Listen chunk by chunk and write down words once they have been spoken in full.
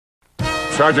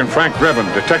Sergeant Frank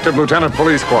Drebin, Detective Lieutenant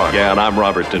Police Squad. Yeah, and I'm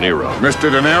Robert De Niro.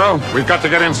 Mr. De Niro, we've got to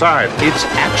get inside. It's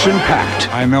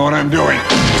action-packed. I know what I'm doing.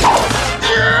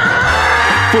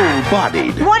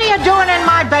 Full-bodied. What are you doing in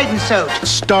my bathing suit?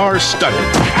 Star-studded.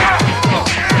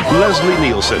 Leslie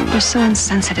Nielsen. You're so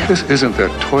insensitive. This isn't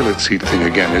that toilet seat thing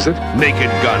again, is it?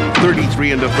 Naked Gun.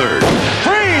 33 and a third.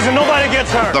 Freeze and nobody gets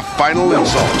hurt. The Final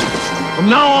Insult. From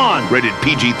now on. Rated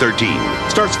PG-13.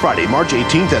 Starts Friday, March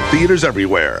 18th at theaters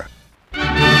everywhere.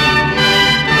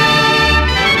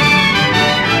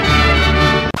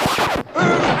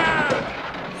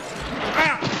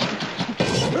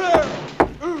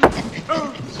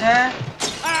 Sir?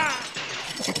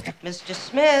 Mr.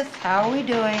 Smith, how are we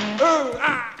doing?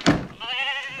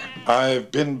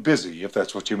 I've been busy, if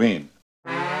that's what you mean.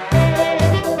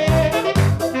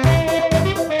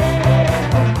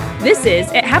 This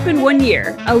is It Happened One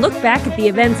Year, a look back at the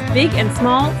events big and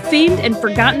small, famed and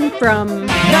forgotten from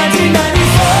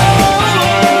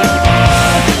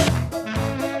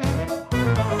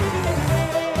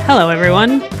 1994. Hello,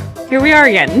 everyone. Here we are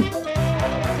again.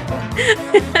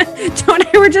 Joe and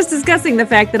I were just discussing the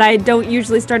fact that I don't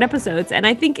usually start episodes, and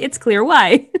I think it's clear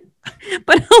why.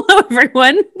 But hello,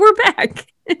 everyone. We're back.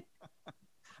 I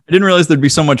didn't realize there'd be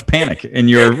so much panic in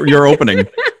your opening.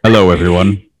 Hello,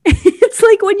 everyone. It's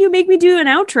like when you make me do an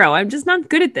outro. I'm just not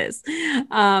good at this.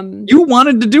 You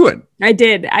wanted to do it. I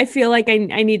did. I feel like I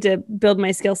need to build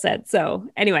my skill set. So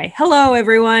anyway, hello,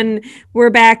 everyone. We're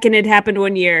back, and it happened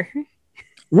one year.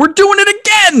 We're doing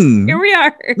it again. Here we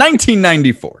are.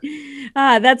 1994.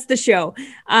 That's the show.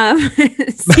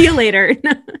 See you later.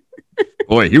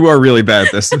 Boy, you are really bad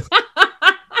at this.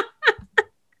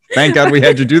 Thank God we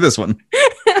had you do this one.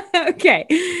 Okay.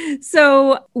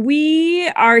 So we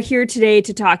are here today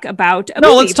to talk about a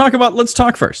No, movie. let's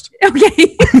talk first.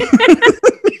 Okay.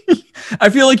 I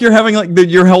feel like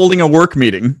you're holding a work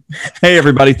meeting. Hey,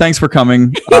 everybody, thanks for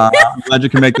coming. I'm glad you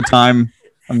can make the time.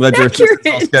 I'm glad your assistants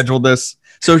all scheduled this.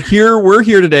 So we're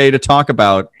here today to talk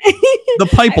about the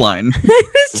pipeline. I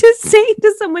was just saying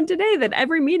to someone today that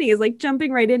every meeting is like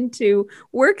jumping right into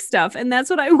work stuff. And that's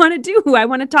what I want to do. I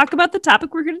want to talk about the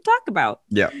topic we're going to talk about.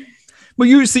 Yeah. Well,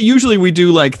 you see, usually we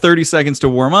do like 30 seconds to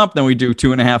warm up. Then we do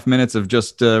 2.5 minutes of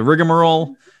just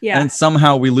rigmarole. Yeah. And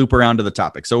somehow we loop around to the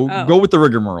topic. So go with the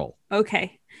rigmarole.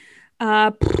 Okay.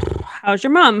 How's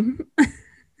your mom?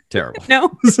 Terrible.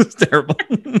 No. This is terrible.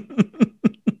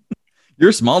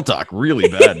 Your small talk really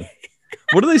bad.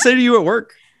 What do they say to you at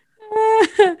work?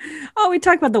 We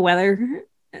talk about the weather.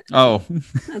 Oh,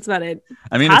 that's about it.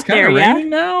 I mean, it's kind of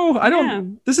raining now.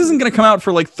 This isn't going to come out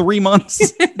for like 3 months.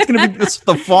 It's going to be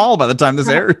the fall by the time this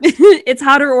airs. It's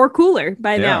hotter or cooler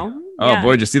by now. Oh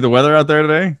boy, did you see the weather out there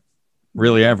today?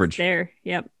 Really average. There.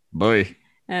 Yep. Boy.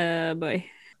 Boy.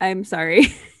 I'm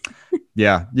sorry.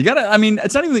 Yeah, you gotta. I mean,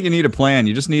 it's not even that you need a plan.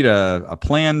 You just need a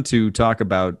plan to talk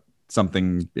about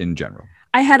something in general.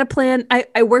 I had a plan.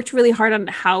 I worked really hard on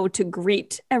how to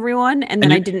greet everyone, and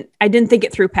then I didn't think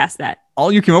it through past that.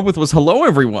 All you came up with was "hello,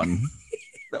 everyone."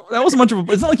 That wasn't much of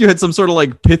a. It's not like you had some sort of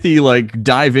like pithy like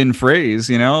dive in phrase,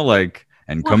 like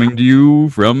and coming to you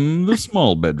from the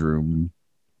small bedroom.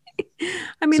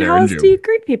 I mean, how else do you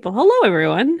greet people? Hello,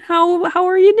 everyone. How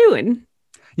are you doing?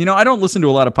 I don't listen to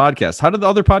a lot of podcasts. How do the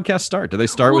other podcasts start? Do they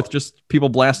start with just people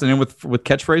blasting in with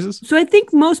catchphrases? So I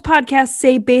think most podcasts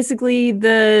say basically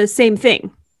the same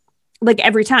thing, like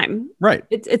every time. Right.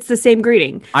 It's the same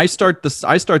greeting. I start this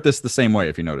the same way.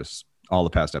 If you notice all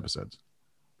the past episodes,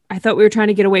 I thought we were trying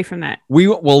to get away from that.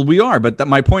 We are, but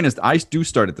my point is I do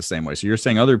start it the same way. So you're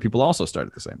saying other people also start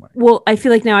it the same way. Well, I feel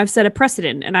like now I've set a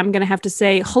precedent, and I'm going to have to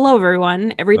say hello,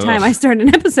 everyone, every time I start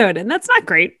an episode, and that's not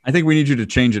great. I think we need you to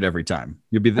change it every time.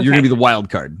 You're going to be the wild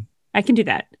card. I can do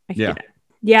that. Yeah.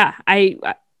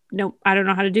 No, I don't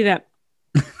know how to do that.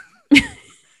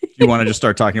 You want to just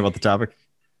start talking about the topic?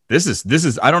 This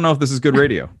is. I don't know if this is good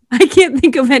radio. I can't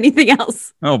think of anything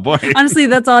else. Oh boy! Honestly,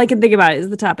 that's all I can think about is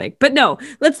the topic. But no,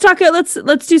 let's talk.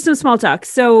 Let's do some small talk.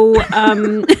 So,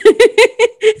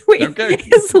 wait. Okay.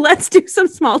 So let's do some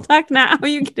small talk now. How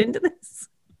you get into this?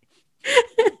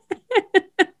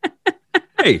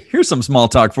 Hey, here's some small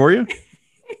talk for you.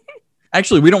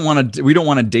 Actually, we don't want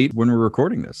to date when we're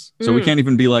recording this, so we can't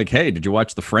even be like, "Hey, did you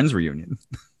watch the Friends reunion?"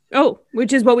 Oh,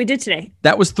 which is what we did today.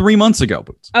 That was 3 months ago.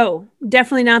 Boots. Oh,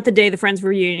 definitely not the day the Friends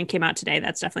reunion came out today.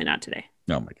 That's definitely not today.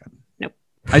 Oh, my God. Nope.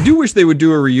 I do wish they would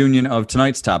do a reunion of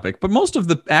tonight's topic, but most of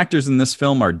the actors in this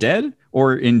film are dead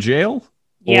or in jail.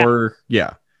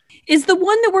 Yeah. Is the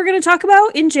one that we're going to talk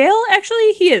about in jail?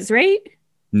 Actually, he is, right?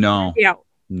 No. Yeah.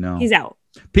 No. He's out.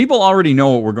 People already know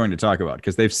what we're going to talk about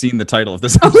because they've seen the title of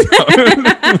this episode. We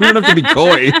don't have to be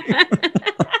coy.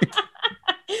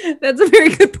 That's a very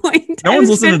good point. No one's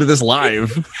listening to this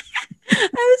live.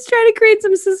 I was trying to create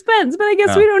some suspense, but I guess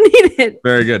Yeah. we don't need it.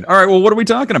 Very good. All right. Well, what are we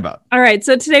talking about? All right.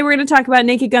 So today we're going to talk about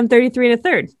Naked Gun 33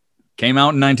 1/3, Came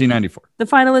out in 1994. The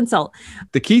Final Insult.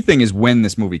 The key thing is when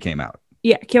this movie came out.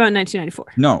 Yeah, it came out in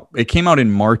 1994. No, it came out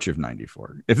in March of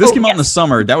 94. If this Oh, came out in the yes.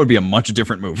 summer, that would be a much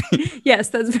different movie. Yes,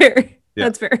 that's fair. Yeah.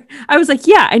 That's fair. I was like,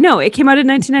 yeah, I know. It came out in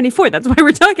 1994. That's why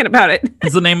we're talking about it.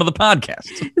 It's the name of the podcast.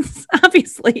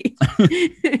 Obviously.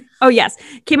 Oh, yes.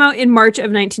 Came out in March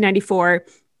of 1994.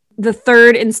 The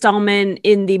third installment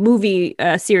in the movie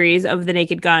series of The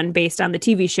Naked Gun based on the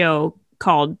TV show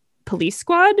called Police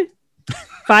Squad.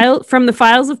 From the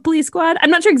Files of Police Squad. I'm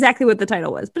not sure exactly what the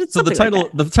title was, but it's So the something like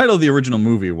title, the title of the original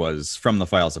movie was From the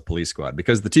Files of Police Squad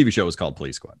because the TV show was called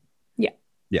Police Squad. Yeah.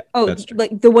 Yeah. Oh, that's true.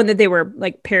 like the one that they were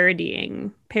like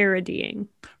parodying.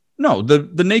 No,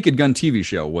 the Naked Gun TV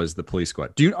show was the Police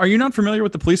Squad. Are you not familiar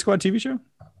with the Police Squad TV show?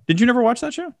 Did you never watch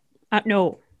that show?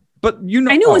 No, But you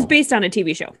know, I knew it was based on a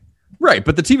TV show. right.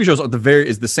 But the TV show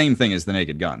is the same thing as the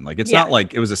Naked Gun. Like it's Yeah. not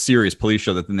like it was a serious police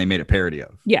show that then they made a parody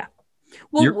of. Yeah.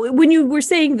 Well, You're- when you were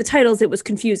saying the titles, it was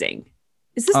confusing.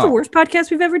 Is this the Oh. worst podcast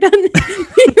we've ever done?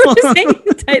 You were saying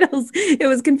the titles. It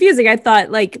was confusing. I thought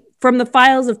like From the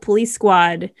Files of Police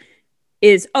Squad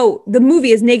the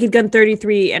movie is Naked Gun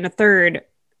 33 1/3,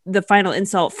 The Final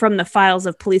Insult from the Files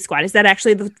of Police Squad. Is that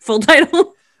actually the full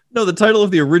title? No, the title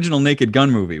of the original Naked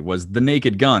Gun movie was The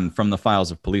Naked Gun from the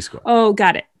Files of Police Squad. Oh,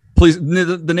 got it.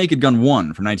 The Naked Gun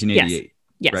 1 from 1988.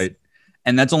 Yes. Right.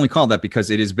 And that's only called that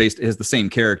because it has the same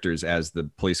characters as the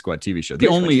Police Squad TV show. The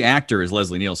Police only actor is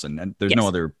Leslie Nielsen, and there's no Yes.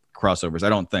 other crossovers, I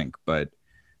don't think, but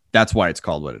that's why it's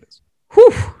called what it is.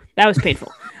 Whew, that was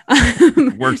painful.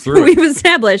 Worked through it. We've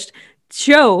established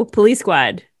show Police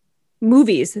Squad,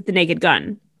 movies The Naked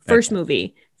Gun, first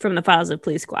movie from the Files of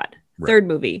Police Squad, Right. third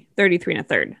movie 33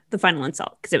 1/3, The Final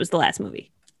Insult, because it was the last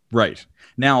movie. Right.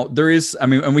 Now, there is, I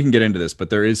mean, and we can get into this, but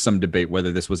there is some debate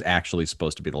whether this was actually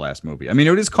supposed to be the last movie. I mean,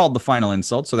 it is called The Final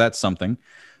Insult, so that's something.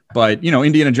 But, you know,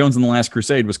 Indiana Jones and the Last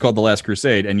Crusade was called The Last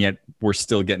Crusade, and yet we're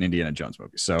still getting Indiana Jones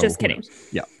movies. So Just who kidding. knows?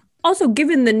 Yeah. Also,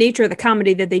 given the nature of the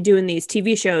comedy that they do in these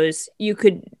TV shows,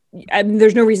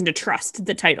 there's no reason to trust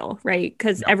the title, right?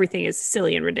 Because everything is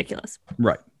silly and ridiculous.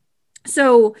 Right.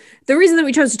 So the reason that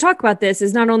we chose to talk about this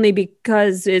is not only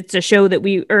because it's a show that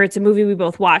it's a movie we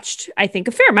both watched, I think,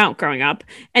 a fair amount growing up.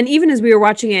 And even as we were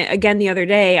watching it again the other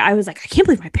day, I was like, I can't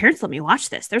believe my parents let me watch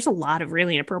this. There's a lot of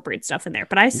really inappropriate stuff in there,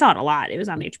 but I saw it a lot. It was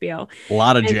on HBO. A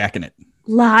lot of Jack in it.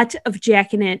 Lot of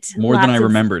Jack in it. More than I lots of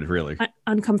remembered, really.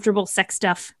 uncomfortable sex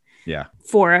stuff Yeah.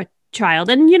 for a child.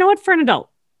 And you know what? For an adult.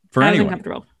 For I was anyone.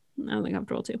 uncomfortable. I was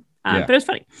uncomfortable too. Yeah. But it was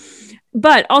funny.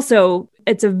 But also,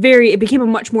 it became a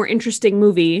much more interesting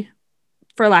movie,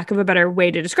 for lack of a better way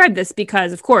to describe this,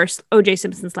 because, of course, O.J.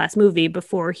 Simpson's last movie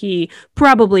before he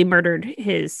probably murdered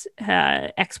his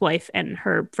ex-wife and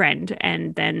her friend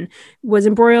and then was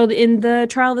embroiled in the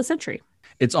trial of the century.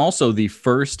 It's also the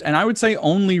first, and I would say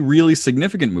only really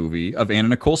significant movie of Anna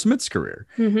Nicole Smith's career.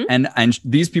 Mhm. And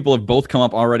these people have both come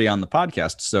up already on the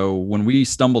podcast. So when we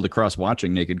stumbled across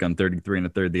watching Naked Gun 33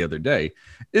 1/3 the other day,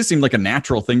 it seemed like a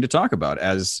natural thing to talk about,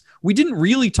 as we didn't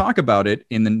really talk about it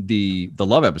in the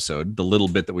Love episode, the little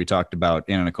bit that we talked about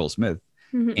Anna Nicole Smith.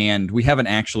 Mhm. And we haven't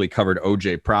actually covered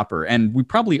OJ proper, and we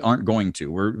probably aren't going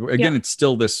to. It's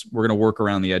still this, we're going to work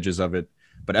around the edges of it,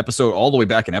 but all the way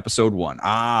back in episode 1.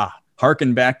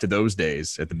 Harken back to those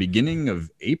days at the beginning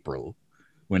of April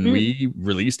when we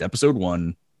released episode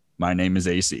 1. My name is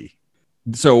AC.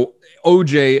 So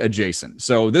OJ adjacent.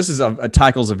 So this is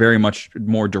tackles a very much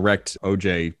more direct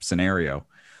OJ scenario.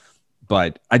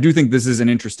 But I do think this is an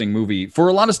interesting movie for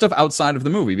a lot of stuff outside of the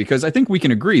movie, because I think we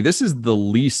can agree this is the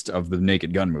least of the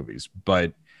Naked Gun movies,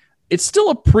 but it's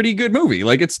still a pretty good movie.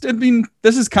 Like this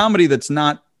is comedy that's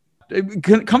not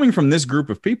coming from this group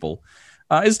of people.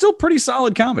 It's still pretty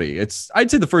solid comedy.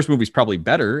 I'd say the first movie's probably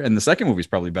better and the second movie's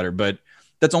probably better, but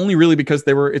that's only really because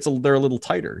they're a little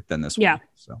tighter than this one. Yeah.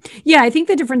 So Yeah, I think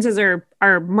the differences are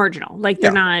marginal. Like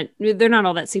they're not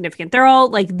all that significant. They're all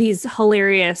like these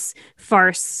hilarious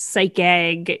farce, sight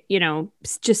gag,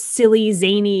 just silly,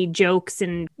 zany jokes,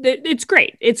 and it's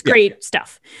great. It's great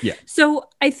stuff. Yeah. So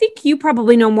I think you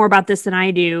probably know more about this than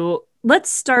I do. Let's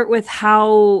start with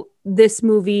how this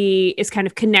movie is kind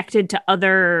of connected to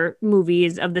other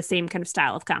movies of the same kind of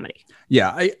style of comedy.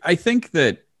 Yeah, I think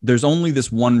that there's only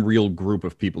this one real group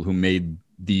of people who made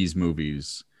these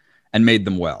movies and made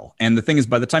them well. And the thing is,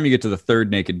 by the time you get to the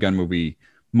third Naked Gun movie,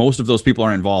 most of those people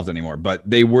aren't involved anymore, but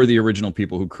they were the original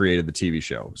people who created the TV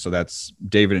show. So that's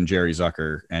David and Jerry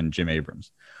Zucker and Jim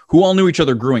Abrams, who all knew each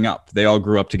other growing up. They all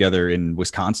grew up together in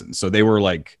Wisconsin. So they were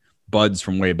like buds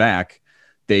from way back.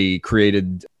 They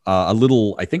created a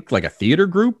little, I think like a theater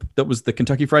group that was the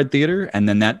Kentucky Fried Theater. And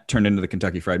then that turned into the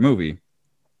Kentucky Fried Movie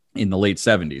in the late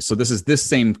 70s. So this is this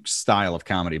same style of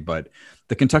comedy, but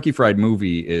the Kentucky Fried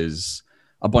Movie is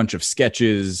a bunch of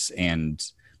sketches and,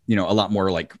 you know, a lot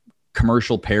more like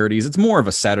commercial parodies. It's more of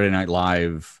a Saturday Night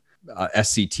Live,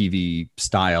 SCTV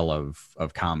style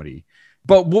of comedy,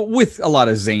 but with a lot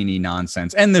of zany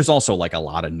nonsense. And there's also like a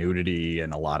lot of nudity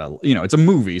and a lot of, you know, it's a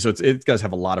movie. So it does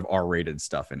have a lot of R-rated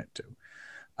stuff in it too.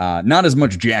 Not as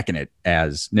much Jack in it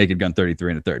as Naked Gun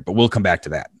 33 1/3, but we'll come back to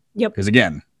that. Yep. Because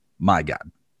again, my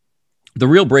God. The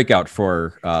real breakout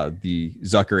for the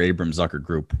Zucker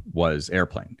group was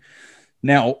Airplane.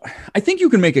 Now, I think you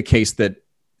can make a case that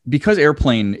because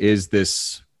Airplane is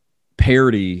this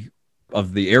parody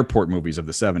of the airport movies of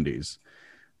the 70s,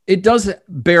 it does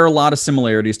bear a lot of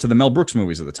similarities to the Mel Brooks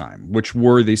movies of the time, which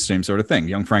were the same sort of thing.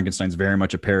 Young Frankenstein's very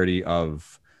much a parody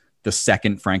of the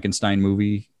second Frankenstein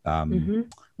movie.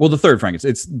 Well, the third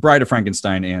Frankenstein. It's Bride of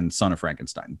Frankenstein and Son of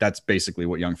Frankenstein. That's basically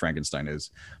what Young Frankenstein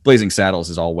is. Blazing Saddles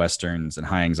is all Westerns, and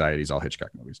High Anxiety is all Hitchcock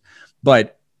movies.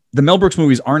 But the Mel Brooks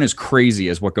movies aren't as crazy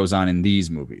as what goes on in these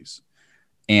movies.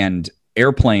 And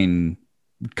Airplane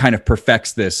kind of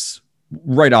perfects this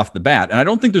right off the bat. And I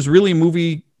don't think there's really a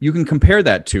movie you can compare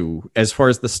that to as far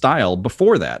as the style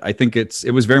before that. I think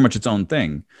it was very much its own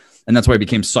thing. And that's why it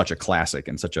became such a classic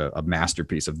and such a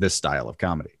masterpiece of this style of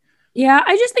comedy. Yeah,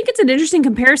 I just think it's an interesting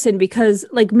comparison because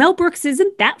like Mel Brooks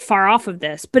isn't that far off of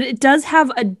this, but it does have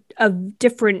a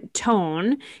different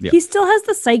tone. Yeah. He still has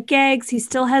the sight gags. He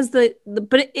still has the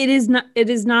but it is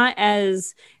not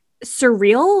as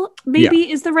surreal,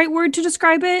 maybe is the right word to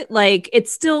describe it. Like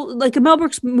it's still like a Mel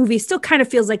Brooks movie still kind of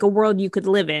feels like a world you could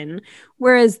live in.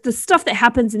 Whereas the stuff that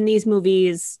happens in these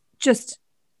movies just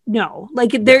no,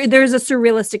 like there's a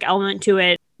surrealistic element to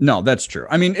it. No, that's true.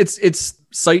 I mean, it's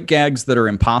sight gags that are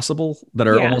impossible, that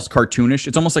are almost cartoonish.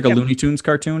 It's almost like a Looney Tunes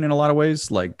cartoon in a lot of ways,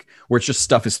 like where it's just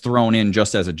stuff is thrown in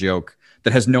just as a joke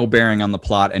that has no bearing on the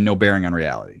plot and no bearing on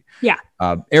reality. Yeah.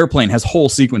 Airplane has whole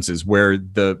sequences where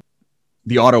the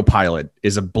autopilot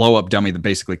is a blow up dummy that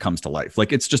basically comes to life.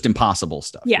 Like it's just impossible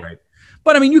stuff. Yeah. Right.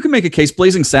 But I mean, you can make a case.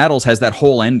 Blazing Saddles has that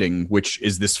whole ending, which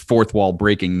is this fourth wall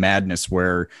breaking madness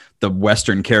where the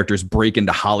Western characters break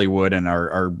into Hollywood and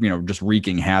are just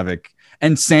wreaking havoc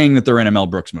and saying that they're in a Mel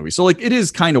Brooks movie. So like it is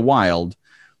kind of wild,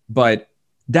 but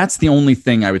that's the only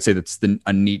thing I would say that's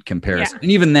a neat comparison. Yeah.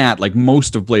 And even that, like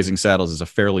most of Blazing Saddles is a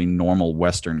fairly normal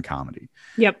Western comedy.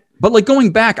 Yep. But like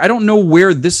going back, I don't know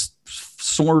where this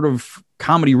sort of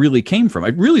comedy really came from.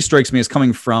 It really strikes me as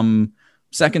coming from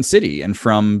Second City and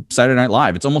from Saturday Night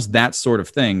Live. It's almost that sort of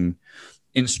thing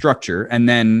in structure. And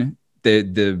then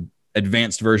the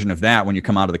advanced version of that, when you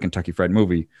come out of the Kentucky Fried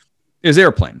Movie, is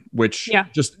Airplane, which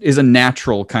just is a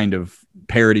natural kind of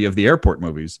parody of the airport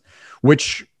movies,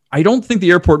 which I don't think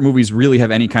the airport movies really have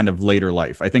any kind of later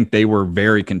life. I think they were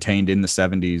very contained in the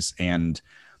 70s and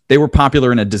they were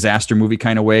popular in a disaster movie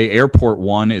kind of way. Airport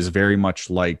One is very much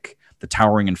like the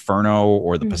Towering Inferno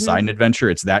or the Poseidon Adventure.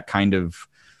 It's that kind of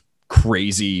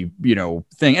crazy,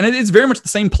 thing. And it's very much the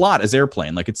same plot as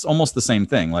Airplane. Like it's almost the same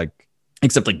thing, like,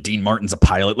 except like Dean Martin's a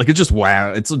pilot. Like it's just,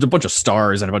 wow. It's a bunch of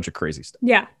stars and a bunch of crazy stuff.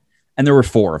 Yeah. And there were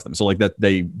 4 of them. So like that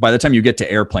by the time you get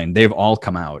to Airplane, they've all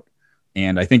come out.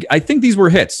 And I think these were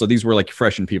hits. So these were like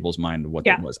fresh in people's mind of what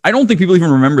that was. I don't think people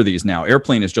even remember these now.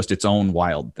 Airplane is just its own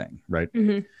wild thing. Right.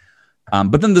 Mm-hmm.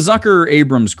 But then the Zucker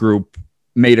Abrams group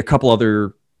made a couple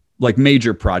other like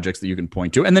major projects that you can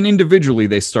point to. And then individually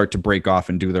they start to break off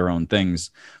and do their own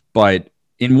things. But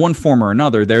in one form or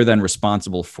another, they're then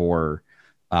responsible for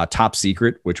Top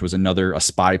Secret, which was a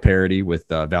spy parody with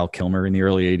Val Kilmer in the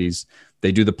early 80s.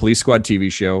 They do the Police Squad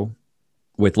TV show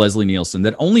with Leslie Nielsen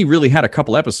that only really had a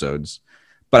couple episodes,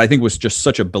 but I think was just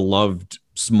such a beloved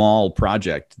small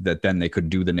project that then they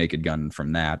could do the Naked Gun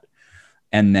from that.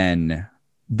 And then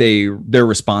they're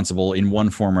responsible in one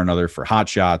form or another for Hot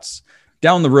Shots.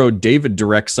 Down the road, David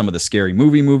directs some of the Scary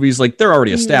Movie movies. Like they're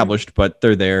already established, but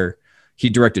they're there.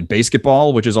 He directed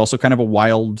Basketball, which is also kind of a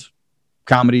wild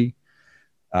comedy.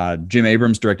 Jim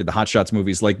Abrams directed the Hot Shots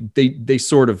movies. Like they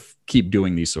sort of keep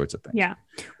doing these sorts of things. Yeah.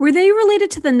 Were they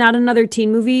related to the Not Another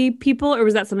Teen Movie people, or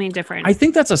was that something different? I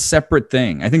think that's a separate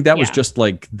thing. I think that was just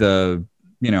like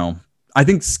I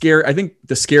think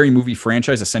the Scary Movie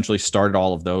franchise essentially started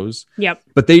all of those. Yep.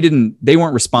 But they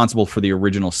weren't responsible for the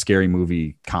original Scary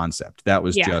Movie concept. That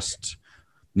was just,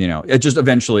 it just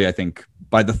eventually, I think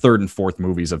by the 3rd and 4th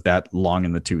movies of that Long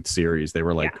in the Tooth series, they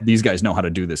were like, these guys know how to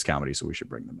do this comedy, so we should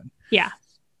bring them in. Yeah.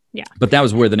 Yeah. But that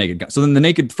was where the Naked Gun. So then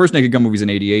the first Naked Gun movie is in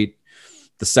 88.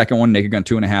 The second one, Naked Gun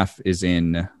 2.5, is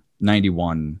in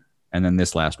 91. And then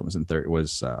this last one was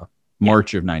in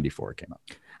March of 94 it came out.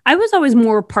 I was always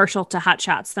more partial to Hot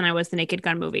Shots than I was the Naked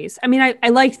Gun movies. I mean, I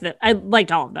liked I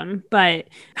liked all of them, but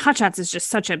Hot Shots is just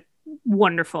such a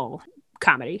wonderful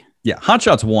comedy. Yeah, Hot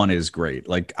Shots 1 is great.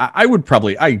 Like I would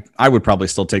probably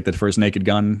still take the first Naked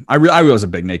Gun. I was a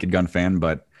big Naked Gun fan,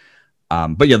 but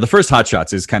yeah, the first Hot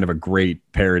Shots is kind of a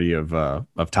great parody of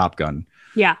Top Gun.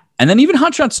 Yeah. And then even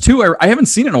Hot Shots 2, I haven't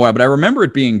seen it in a while, but I remember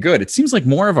it being good. It seems like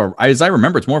as I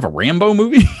remember, it's more of a Rambo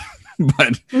movie,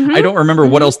 but I don't remember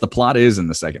what else the plot is in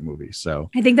the second movie.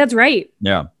 So I think that's right.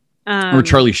 Yeah. Or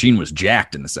Charlie Sheen was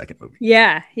jacked in the second movie.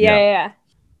 Yeah.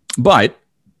 But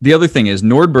the other thing is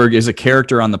Nordberg is a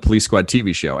character on the Police Squad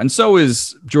TV show. And so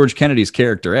is George Kennedy's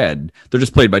character, Ed. They're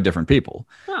just played by different people.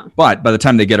 Oh. But by the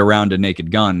time they get around to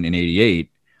Naked Gun in 88,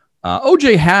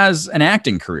 OJ has an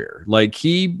acting career. Like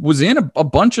he was in a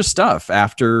bunch of stuff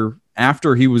after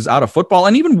he was out of football.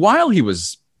 And even while he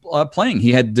was playing,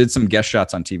 he did some guest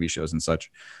shots on TV shows and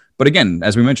such. But again,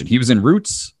 as we mentioned, he was in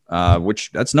Roots,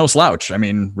 which that's no slouch. I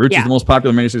mean, Roots is the most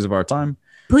popular miniseries of our time.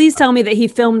 Please tell me that he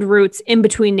filmed Roots in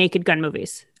between Naked Gun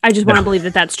movies. I just want to believe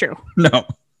that that's true. No.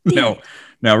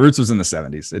 Roots was in the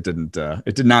 70s.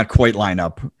 It did not quite line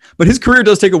up. But his career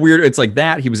does take it's like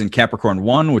that. He was in Capricorn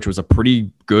 1, which was a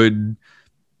pretty good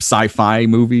sci-fi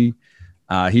movie.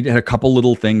 He did a couple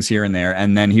little things here and there.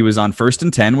 And then he was on First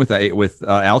and 10 with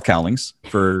Al Cowlings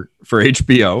for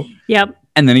HBO. Yep.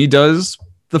 And then he does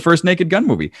the first Naked Gun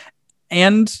movie.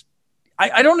 And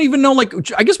I don't even know,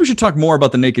 I guess we should talk more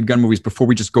about the Naked Gun movies before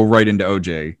we just go right into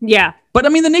OJ. Yeah. But I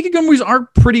mean, the Naked Gun movies are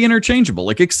pretty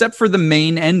interchangeable, except for the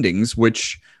main endings,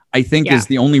 which I think is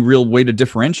the only real way to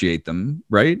differentiate them,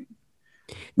 right?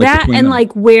 That and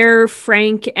where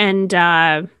Frank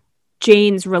and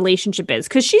Jane's relationship is,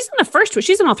 because she's in the first one.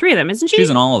 She's in all three of them, isn't she? She's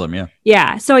in all of them, yeah.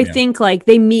 Yeah. So I think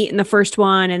they meet in the first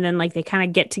one, and then they kind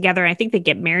of get together. I think they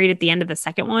get married at the end of the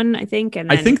second one. I think.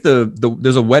 And then... I think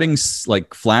there's a wedding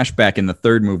flashback in the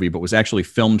third movie, but was actually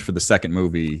filmed for the second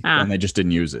movie, and they just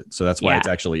didn't use it. So that's why it's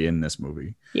actually in this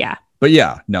movie. Yeah. But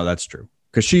yeah, no, that's true,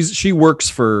 because she works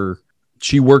for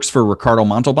Ricardo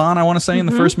Montalban, I want to say, in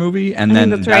the first movie, and then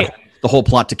that's right. The whole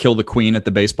plot to kill the queen at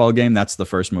the baseball game. That's the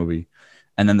first movie.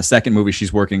 And then the second movie,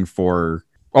 she's working for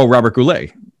Robert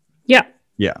Goulet. Yeah.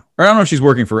 Yeah. Or I don't know if she's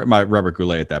working for Robert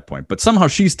Goulet at that point, but somehow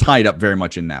she's tied up very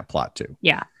much in that plot too.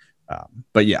 Yeah.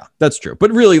 But yeah, that's true.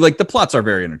 But really, the plots are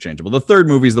very interchangeable. The third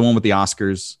movie is the one with the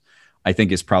Oscars, I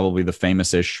think, is probably the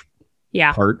famous-ish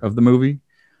part of the movie.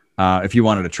 If you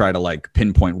wanted to try to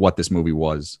pinpoint what this movie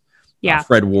was. Yeah.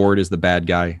 Fred Ward is the bad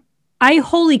guy. I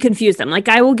wholly confuse them.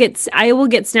 I will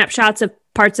get snapshots of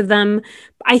parts of them.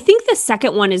 I think the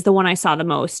second one is the one I saw the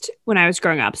most when I was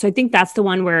growing up. So I think that's the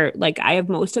one where I have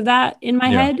most of that in my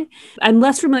head. I'm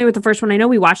less familiar with the first one. I know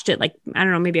we watched it I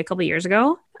don't know, maybe a couple years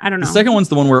ago. I don't know. The second one's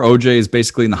the one where OJ is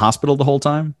basically in the hospital the whole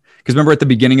time. Because remember at the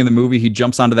beginning of the movie, he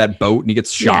jumps onto that boat and he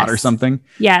gets shot or something.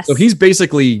 Yes. So he's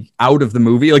basically out of the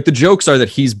movie. The jokes are that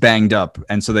he's banged up.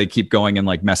 And so they keep going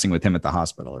and messing with him at the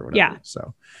hospital or whatever. Yeah.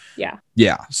 So yeah.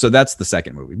 Yeah. So that's the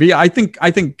second movie. But yeah, I think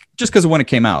just because of when it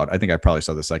came out, I think I probably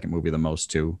saw the second movie the most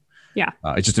too. Yeah.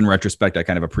 It's just in retrospect, I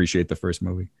kind of appreciate the first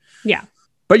movie. Yeah.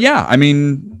 But yeah, I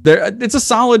mean, it's a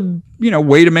solid,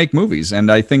 way to make movies.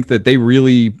 And I think that they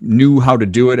really knew how to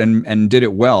do it and did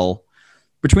it well.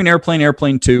 Between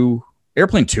Airplane 2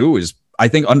 is, I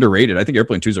think, underrated. I think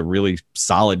Airplane 2 is a really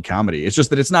solid comedy. It's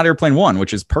just that it's not Airplane 1,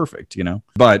 which is perfect,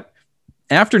 But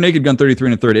after Naked Gun 33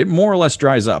 and a third, it more or less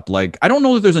dries up. I don't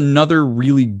know that there's another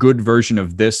really good version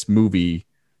of this movie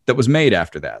that was made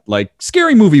after that.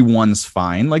 Scary Movie 1's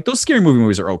fine. Those Scary Movie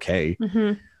movies are okay.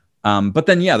 Mm-hmm. But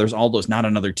then, there's all those Not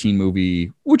Another Teen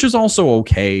Movie, which is also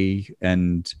okay.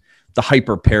 And the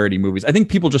hyper parody movies. I think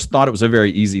people just thought it was a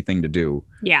very easy thing to do.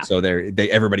 Yeah. So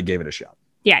everybody gave it a shot.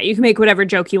 Yeah, you can make whatever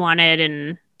joke you wanted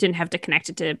and didn't have to connect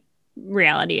it to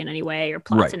reality in any way or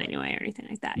plots in any way or anything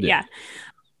like that. Yeah.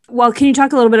 Well, can you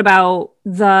talk a little bit about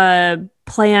the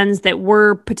plans that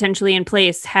were potentially in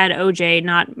place had OJ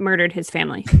not murdered his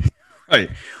family? Right.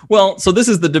 Well, so this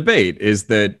is the debate, is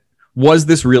that was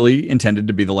this really intended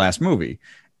to be the last movie?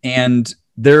 And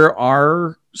there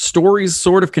are stories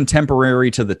sort of contemporary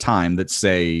to the time that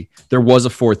say there was a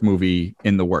fourth movie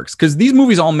in the works, because these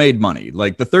movies all made money.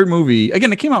 The third movie,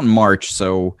 again, it came out in March,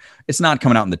 so it's not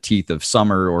coming out in the teeth of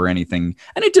summer or anything,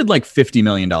 and it did $50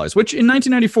 million, which in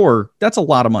 1994, that's a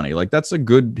lot of money. That's a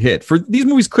good hit. For these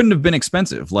movies couldn't have been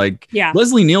expensive.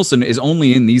 Leslie Nielsen is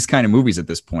only in these kind of movies at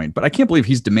this point, but I can't believe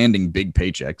he's demanding big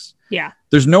paychecks. Yeah.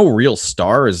 There's no real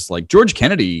stars. George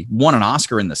Kennedy won an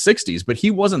Oscar in the 60s, but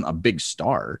he wasn't a big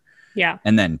star. Yeah.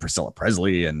 And then Priscilla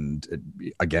Presley and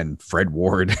again, Fred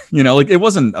Ward, it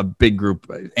wasn't a big group.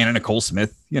 Anna Nicole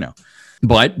Smith,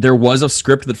 But there was a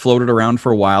script that floated around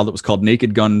for a while that was called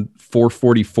Naked Gun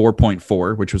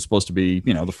 444.4, which was supposed to be,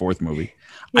 the fourth movie.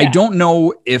 Yeah. I don't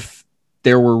know if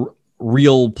there were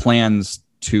real plans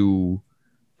to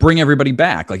bring everybody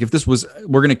back. Like if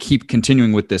we're going to keep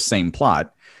continuing with this same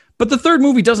plot. But the third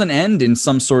movie doesn't end in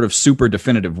some sort of super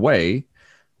definitive way.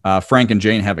 Frank and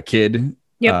Jane have a kid.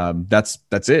 Yep.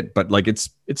 That's it. But like it's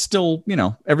still,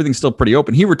 everything's still pretty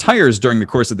open. He retires during the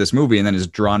course of this movie and then is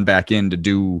drawn back in to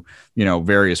do,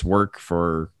 various work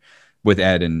with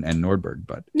Ed and Nordberg.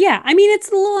 But yeah, I mean, it's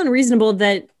a little unreasonable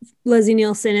that Leslie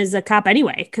Nielsen is a cop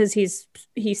anyway, because he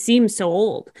seems so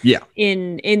old. Yeah.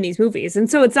 In these movies, and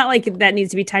so it's not like that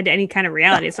needs to be tied to any kind of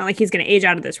reality. No. It's not like he's going to age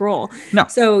out of this role. No.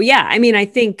 So yeah, I mean, I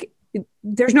think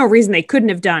there's no reason they couldn't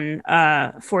have done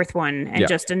a fourth one and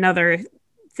just another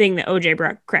thing that OJ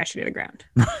brought crashing to the ground.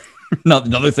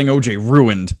 Another thing OJ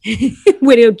ruined.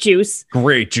 Widow Juice.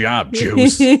 Great job,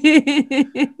 Juice.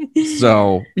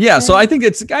 So I think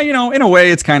it's, in a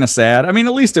way it's kind of sad. I mean,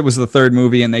 at least it was the third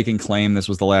movie and they can claim this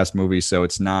was the last movie. So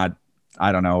it's not,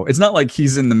 I don't know. It's not like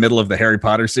he's in the middle of the Harry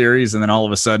Potter series and then all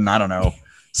of a sudden, I don't know,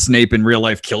 Snape in real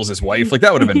life kills his wife. Like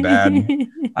that would have been bad.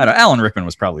 Alan Rickman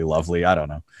was probably lovely. I don't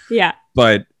know. Yeah.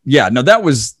 But yeah, no, that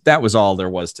was all there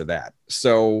was to that.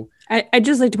 So I'd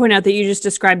just like to point out that you just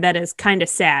described that as kind of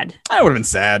sad. I would have been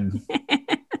sad.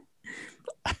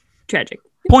 Tragic.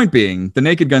 Point being, the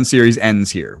Naked Gun series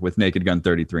ends here with Naked Gun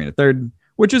 33 1/3,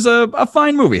 which is a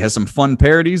fine movie. It has some fun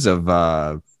parodies of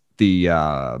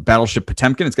the Battleship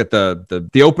Potemkin. It's got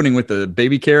the opening with the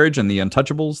baby carriage and the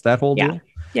Untouchables, that whole deal.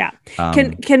 Yeah.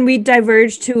 Can we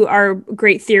diverge to our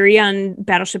great theory on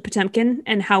Battleship Potemkin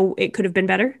and how it could have been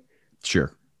better?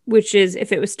 Sure. Which is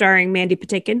if it was starring Mandy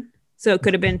Patinkin. So it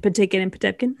could have been Patinkin and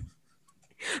Potemkin.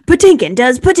 Patinkin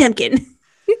does Potemkin.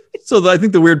 So I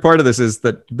think the weird part of this is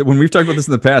that when we've talked about this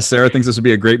in the past, Sarah thinks this would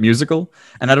be a great musical.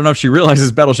 And I don't know if she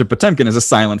realizes Battleship Potemkin is a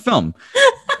silent film.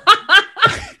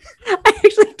 I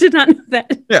actually did not know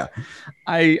that. Yeah.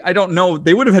 I don't know.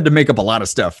 They would have had to make up a lot of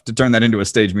stuff to turn that into a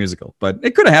stage musical, but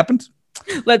it could have happened.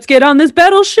 Let's get on this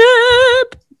battleship.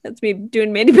 That's me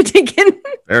doing Mandy Patinkin.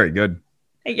 Very good.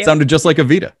 Thank you. Sounded just like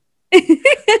Evita.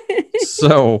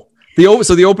 So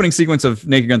the opening sequence of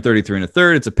Naked Gun 33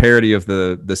 1/3, it's a parody of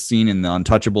the scene in the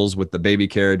Untouchables with the baby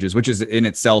carriages, which is in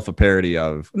itself a parody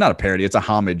of, not a parody, it's a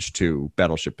homage to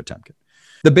Battleship Potemkin.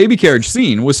 The baby carriage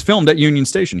scene was filmed at Union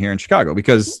Station here in Chicago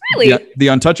because the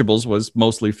Untouchables was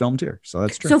mostly filmed here. So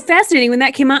that's true. So fascinating. When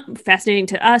that came on, fascinating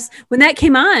to us. When that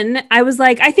came on, I was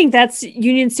like, I think that's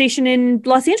Union Station in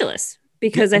Los Angeles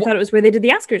because I thought it was where they did the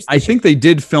Oscars. I think they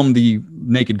did film the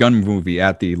Naked Gun movie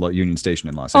at the Union Station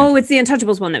in Los Angeles. Oh, it's the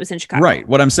Untouchables one that was in Chicago. Right.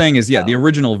 What I'm saying is, the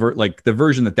original, the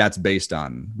version that's based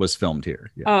on was filmed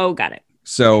here. Yeah. Oh, got it.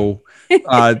 So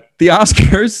the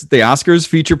Oscars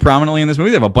feature prominently in this movie.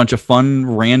 They have a bunch of fun,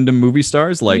 random movie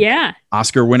stars like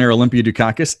Oscar winner Olympia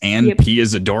Dukakis and Pia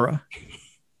Zadora.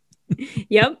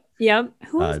 Yep.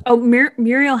 Who else?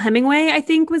 Muriel Hemingway, I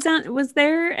think, was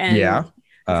there. And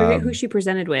I forget who she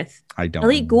presented with. I don't.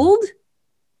 Elliot Gould?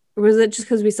 Or was it just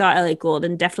because we saw Elliot Gould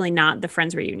and definitely not the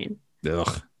Friends reunion?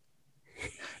 Ugh.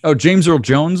 Oh, James Earl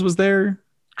Jones was there?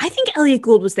 I think Elliot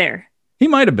Gould was there. He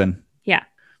might have been. Yeah.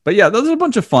 But yeah, those are a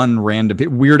bunch of fun,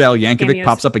 random. Weird Al Yankovic cameos.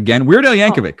 Pops up again. Weird Al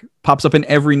Yankovic pops up in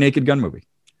every Naked Gun movie.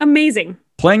 Amazing.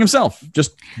 Playing himself.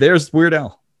 Just there's Weird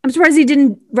Al. I'm surprised he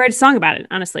didn't write a song about it,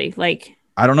 honestly. Like,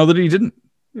 I don't know that he didn't.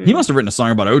 He must have written a song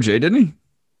about OJ, didn't he?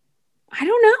 I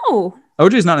don't know.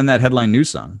 OJ's not in that headline news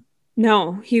song.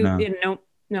 No.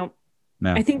 No.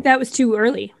 I think that was too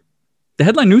early. The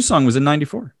headline news song was in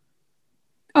 94.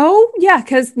 Oh, yeah,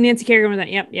 because Nancy Kerrigan was that.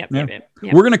 Yep.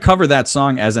 We're going to cover that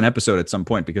song as an episode at some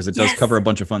point because it does cover a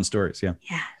bunch of fun stories. Yeah.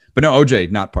 But no,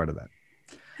 OJ, not part of that.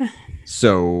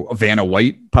 So Vanna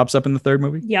White pops up in the third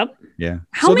movie. Yep. Yeah.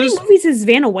 How many movies has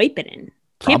Vanna White been in?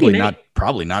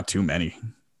 Probably not too many.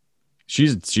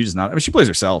 She's not. I mean, she plays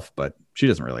herself, but she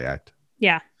doesn't really act.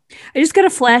 Yeah. I just got a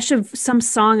flash of some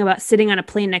song about sitting on a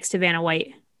plane next to Vanna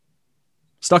White.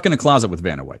 Stuck in a Closet with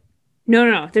Vanna White.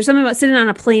 No. There's something about sitting on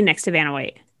a plane next to Vanna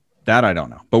White. That I don't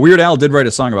know. But Weird Al did write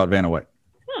a song about Vanna White.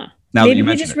 Huh. Now maybe that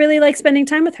you he just really likes spending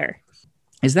time with her.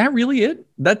 Is that really it?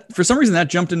 That for some reason that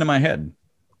jumped into my head.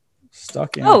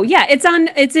 Stuck in. Oh yeah,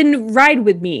 it's in Ride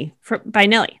With Me by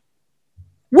Nelly.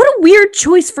 What a weird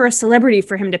choice for a celebrity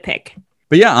for him to pick.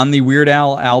 But yeah, on the Weird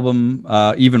Al album,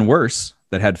 Even Worse,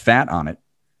 that had Fat on it,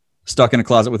 Stuck in a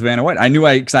Closet with Vanna White. I knew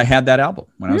because I had that album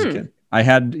when I was a kid. I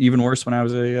had Even Worse when I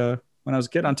was a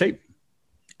kid on tape.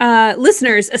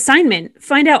 Listeners, assignment: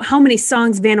 find out how many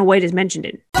songs Vanna White is mentioned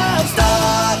in. I'm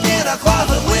stuck in a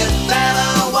closet with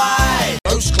Vanna White.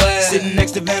 First class, sitting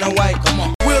next to Vanna White. Come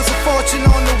on. Wheels of fortune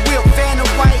on the wheel, Vanna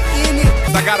White in it.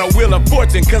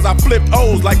 fortune, cause I flip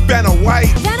O's like Vanna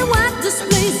White. Vanna White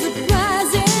displays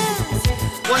surprises.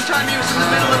 One time he was in the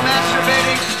middle of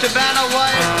masturbating to Vanna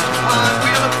White on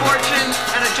Wheel of Fortune,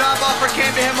 and a job offer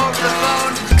came to him over the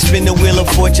phone. Spin the wheel of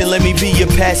fortune, let me be your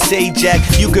passe jack.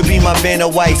 You could be my Vanna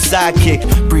White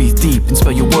sidekick. Breathe deep and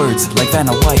spell your words like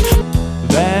Vanna White.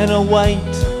 Vanna White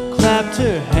clapped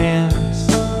her hands.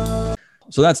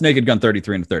 So that's Naked Gun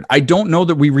 33 and a third. I don't know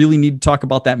that we really need to talk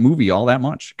about that movie all that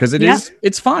much because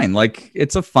it's fine. Like,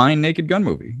 it's a fine Naked Gun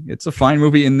movie. It's a fine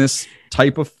movie in this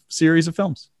type of series of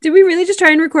films. Did we really just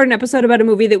try and record an episode about a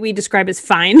movie that we describe as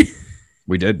fine?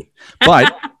 We did.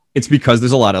 But it's because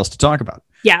there's a lot else to talk about.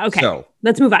 Yeah, okay. So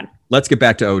let's move on. Let's get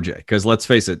back to OJ, because let's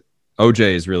face it,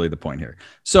 OJ is really the point here.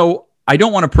 So I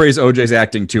don't want to praise OJ's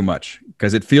acting too much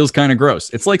because it feels kind of gross.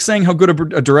 It's like saying how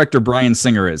good a director Bryan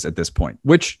Singer is at this point,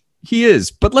 which he is,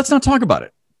 but let's not talk about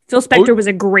it. Phil Spector was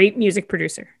a great music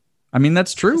producer. I mean,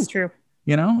 that's true. That's true.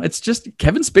 You know, it's just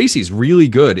Kevin Spacey's really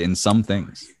good in some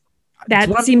things.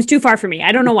 That seems too far for me.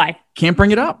 I don't know why. Can't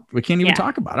bring it up. We can't even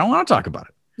talk about it. I don't want to talk about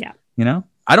it. Yeah. You know,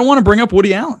 I don't want to bring up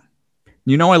Woody Allen.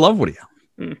 You know, I love Woody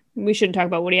Allen. We shouldn't talk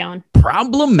about Woody Allen.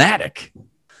 Problematic.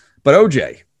 But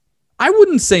OJ, I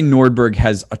wouldn't say Nordberg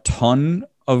has a ton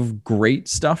of great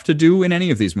stuff to do in any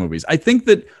of these movies. I think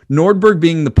that Nordberg,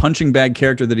 being the punching bag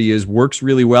character that he is, works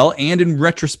really well, and in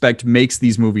retrospect makes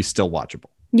these movies still watchable.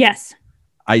 Yes.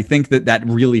 I think that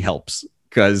really helps,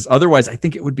 because otherwise I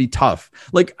think it would be tough.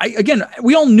 Like, again,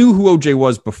 we all knew who OJ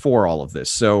was before all of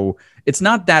this, so it's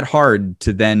not that hard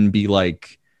to then be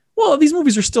like, well, these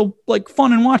movies are still like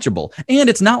fun and watchable. And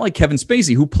it's not like Kevin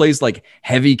Spacey, who plays like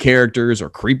heavy characters or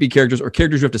creepy characters or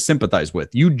characters you have to sympathize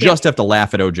with. You just have to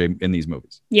laugh at OJ in these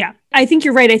movies. Yeah, I think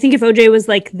you're right. I think if OJ was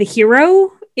like the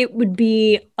hero, it would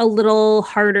be a little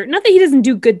harder. Not that he doesn't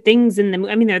do good things in the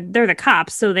movie. I mean, they're the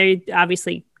cops, so they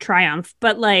obviously triumph.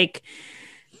 But like,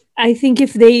 I think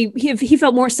if he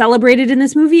felt more celebrated in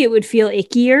this movie, it would feel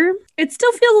ickier. It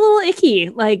still feels a little icky,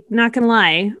 like, not gonna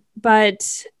lie.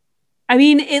 But I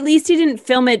mean, at least he didn't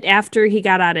film it after he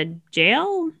got out of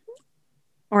jail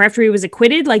or after he was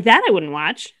acquitted. Like that, I wouldn't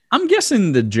watch. I'm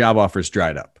guessing the job offers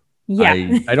dried up. Yeah.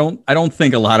 I don't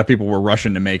think a lot of people were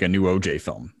rushing to make a new OJ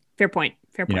film. Fair point.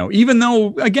 You know, even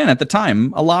though, again, at the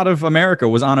time, a lot of America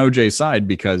was on OJ's side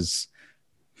because,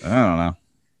 I don't know,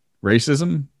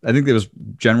 racism. I think there was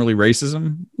generally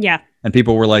racism. Yeah. And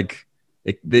people were like,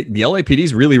 the LAPD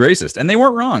is really racist. And they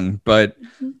weren't wrong, but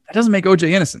that doesn't make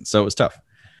OJ innocent. So it was tough.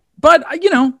 But, you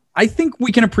know, I think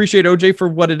we can appreciate OJ for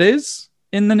what it is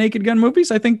in the Naked Gun movies.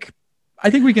 I think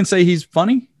we can say he's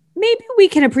funny. Maybe we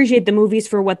can appreciate the movies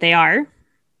for what they are.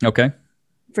 Okay.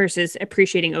 Versus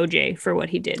appreciating OJ for what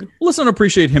he did. Let's not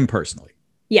appreciate him personally.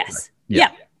 Yes. Right.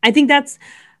 Yeah. I think that's,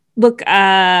 look,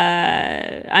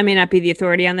 I may not be the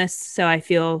authority on this, so I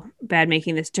feel bad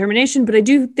making this determination, but I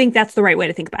do think that's the right way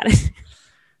to think about it.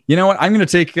 You know what? I'm going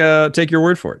to take your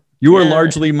word for it. You are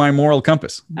largely my moral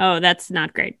compass. Oh, that's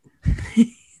not great.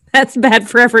 That's bad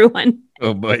for everyone.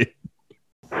 Oh, boy.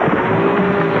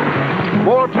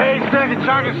 More paste, thick, and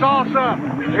chunky salsa.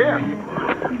 Here.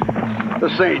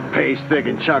 This ain't paste, thick,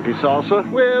 and chunky salsa.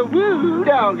 Well, woo,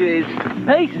 doggies.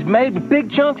 Paste is made with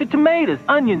big chunks of tomatoes,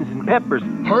 onions, and peppers.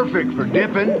 Perfect for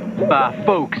dipping. By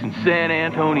folks in San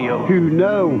Antonio. Who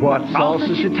know what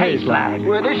salsa should taste like.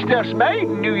 Well, this stuff's made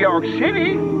in New York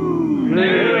City.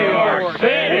 New York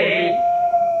City!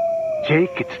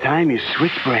 Jake, it's time you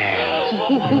switch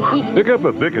brands. Pick up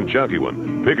a thick and chunky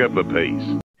one. Pick up the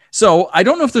pace. So I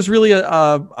don't know if there's really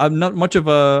not much of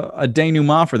a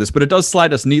denouement for this, but it does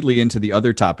slide us neatly into the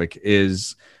other topic.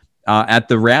 Is at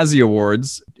the Razzie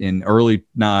Awards in early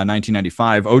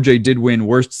 1995, OJ did win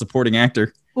Worst Supporting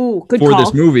Actor for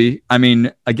this movie. I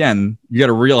mean, again, you got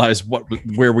to realize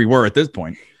where we were at this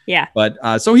point. Yeah.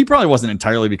 But so he probably wasn't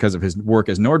entirely because of his work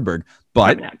as Nordberg,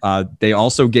 but they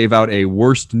also gave out a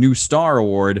Worst New Star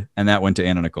Award, and that went to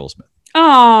Anna Nicole Smith.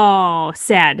 Oh,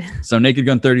 sad. So Naked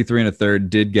Gun 33 and a third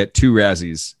did get 2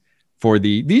 Razzies for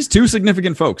these two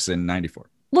significant folks in 94.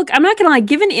 Look, I'm not going to lie,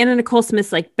 given Anna Nicole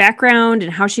Smith's like background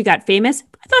and how she got famous,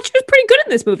 I thought she was pretty good in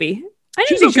this movie. I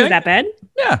didn't think she was that bad.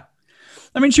 Yeah.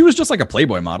 I mean, she was just like a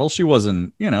Playboy model. She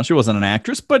wasn't an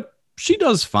actress, but she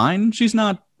does fine. She's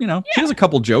not, she has a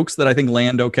couple jokes that I think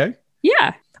land okay.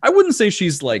 Yeah. I wouldn't say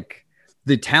she's like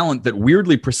the talent that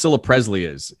weirdly Priscilla Presley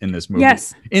is in this movie.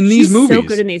 Yes. In these movies. So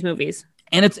good in these movies.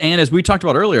 And as we talked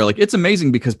about earlier, like it's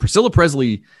amazing because Priscilla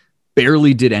Presley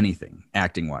barely did anything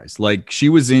acting wise. Like she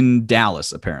was in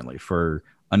Dallas apparently for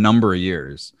a number of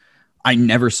years. I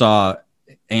never saw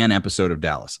an episode of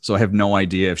Dallas. So I have no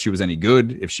idea if she was any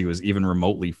good, if she was even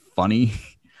remotely funny.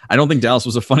 I don't think Dallas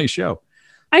was a funny show.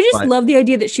 I just love the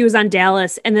idea that she was on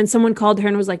Dallas and then someone called her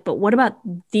and was like, but what about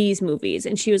these movies?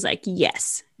 And she was like,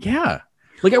 yes. Yeah.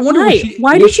 Like, I wonder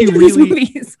why did she do these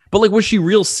movies? But like, was she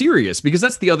real serious? Because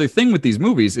that's the other thing with these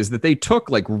movies is that they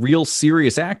took like real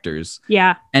serious actors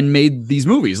and made these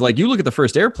movies. Like, you look at the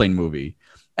first Airplane movie,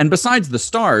 and besides the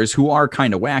stars who are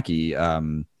kind of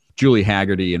wacky, Julie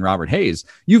Haggerty and Robert Hayes,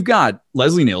 you've got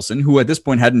Leslie Nielsen, who at this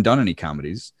point hadn't done any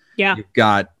comedies. Yeah. You've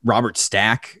got Robert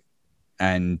Stack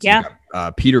and you've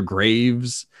got, Peter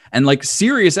Graves and like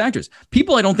serious actors.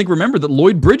 People I don't think remember that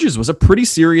Lloyd Bridges was a pretty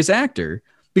serious actor.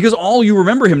 Because all you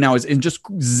remember him now is in just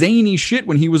zany shit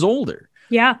when he was older.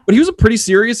 Yeah. But he was a pretty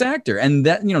serious actor. And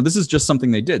that, this is just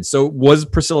something they did. So was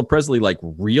Priscilla Presley like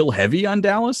real heavy on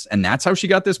Dallas? And that's how she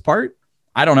got this part?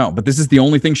 I don't know. But this is the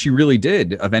only thing she really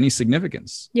did of any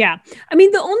significance. Yeah. I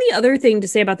mean, the only other thing to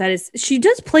say about that is she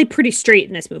does play pretty straight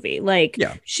in this movie. Like,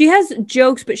 she has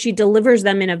jokes, but she delivers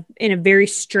them in a very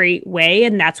straight way.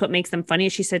 And that's what makes them funny.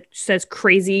 She says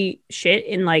crazy shit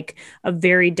in like a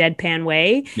very deadpan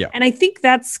way. Yeah. And I think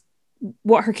that's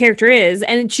what her character is.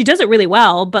 And she does it really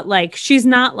well, but like, she's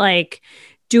not like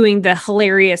doing the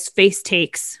hilarious face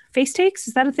takes. Face takes?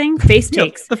 Is that a thing? Face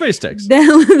takes. The face takes.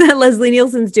 That Leslie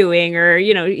Nielsen's doing, or,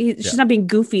 she's not being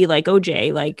goofy like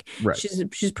OJ. Like,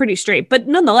 she's pretty straight, but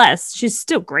nonetheless, she's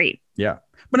still great. Yeah.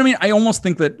 But I mean, I almost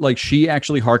think that like she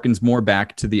actually harkens more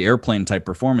back to the Airplane type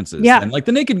performances. Yeah. And like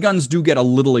the Naked Guns do get a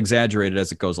little exaggerated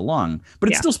as it goes along, but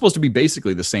it's still supposed to be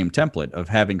basically the same template of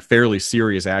having fairly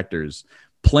serious actors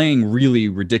playing really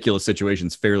ridiculous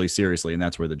situations fairly seriously. And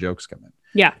that's where the jokes come in.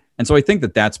 Yeah. And so I think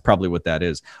that that's probably what that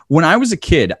is. When I was a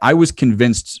kid, I was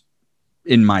convinced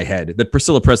in my head that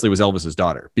Priscilla Presley was Elvis's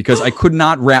daughter because I could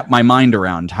not wrap my mind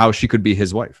around how she could be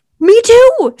his wife. Me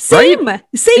too. Same. Right?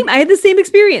 Same. I had the same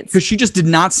experience. Because she just did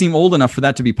not seem old enough for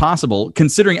that to be possible,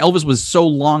 considering Elvis was so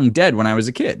long dead when I was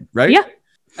a kid, right? Yeah.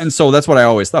 And so that's what I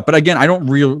always thought. But again, I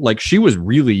don't she was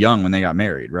really young when they got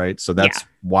married, right? So that's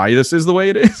why this is the way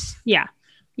it is. Yeah.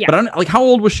 Yeah. But like, how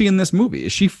old was she in this movie?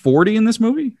 Is she 40 in this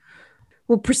movie?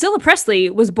 Well, Priscilla Presley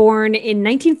was born in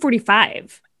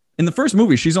 1945. In the first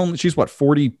movie, she's what,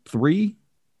 43?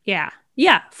 Yeah,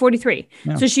 43.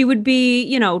 Yeah. So she would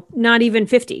be, not even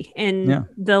 50 in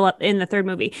the third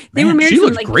movie. They were married. She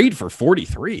looked great for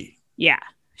 43. Yeah.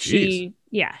 Jeez.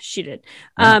 She did.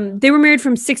 They were married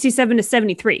from 67 to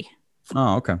 73.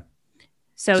 Oh, okay.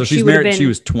 So she's married. She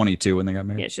was 22 when they got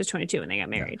married. Yeah, she was 22 when they got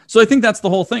married. Yeah. So I think that's the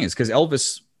whole thing is because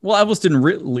Elvis didn't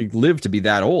really live to be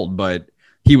that old, but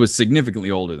he was significantly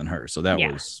older than her. So that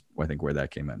was, I think, where that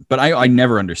came in. But I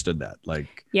never understood that.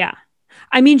 Like, yeah.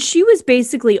 I mean, she was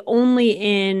basically only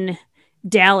in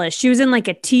Dallas. She was in like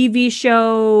a TV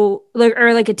show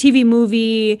or like a TV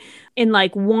movie in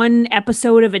like one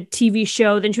episode of a TV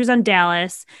show. Then she was on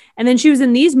Dallas. And then she was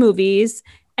in these movies.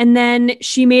 And then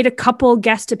she made a couple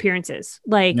guest appearances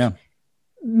like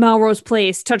Melrose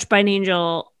Place, Touched by an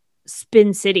Angel,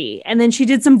 Spin City. And then she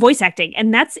did some voice acting.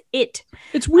 And that's it.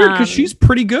 It's weird because she's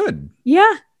pretty good.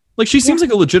 Yeah. Like she seems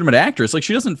like a legitimate actress. Like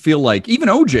she doesn't feel like, even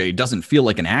OJ doesn't feel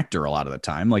like an actor a lot of the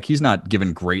time. Like he's not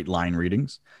given great line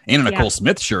readings. Anna Nicole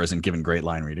Smith sure isn't given great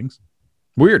line readings.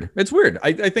 Weird. It's weird.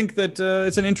 I think that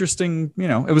it's an interesting,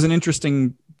 it was an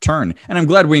interesting turn. And I'm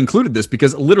glad we included this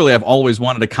because literally I've always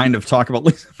wanted to kind of talk about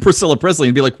Priscilla Presley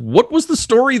and be like, what was the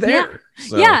story there?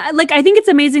 Yeah. Like I think it's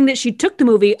amazing that she took the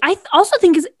movie. I also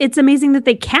think it's amazing that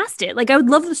they cast it. Like I would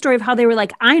love the story of how they were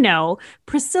like, I know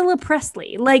Priscilla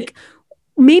Presley. Like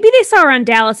maybe they saw her on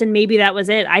Dallas and maybe that was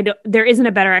it. There isn't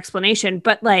a better explanation,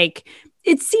 but like,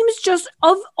 it seems just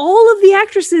of all of the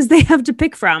actresses they have to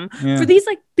pick from for these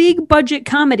like big budget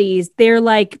comedies, they're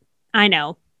like, I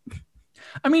know.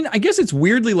 I mean, I guess it's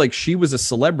weirdly like she was a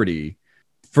celebrity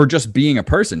for just being a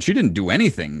person. She didn't do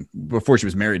anything before she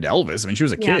was married to Elvis. I mean, she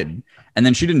was a kid and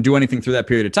then she didn't do anything through that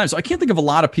period of time. So I can't think of a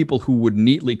lot of people who would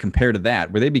neatly compare to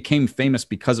that, where they became famous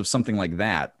because of something like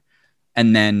that.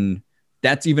 And then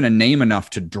that's even a name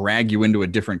enough to drag you into a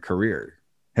different career.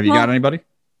 Have you got anybody?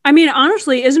 I mean,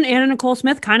 honestly, isn't Anna Nicole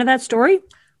Smith kind of that story?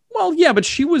 Well, yeah, but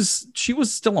she was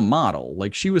still a model.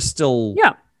 Like she was still.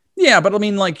 Yeah, but I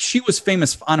mean, like she was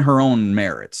famous on her own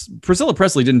merits. Priscilla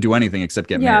Presley didn't do anything except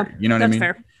get married. You know what I mean?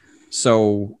 Fair.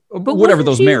 So whatever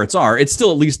those merits are, it's still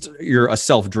at least you're a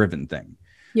self-driven thing.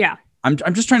 Yeah. I'm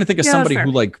just trying to think of somebody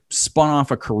who like spun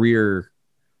off a career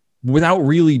without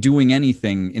really doing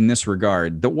anything in this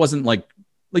regard that wasn't like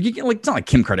you can, like it's not like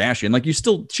Kim Kardashian. Like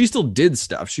she still did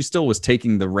stuff. She still was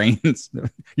taking the reins.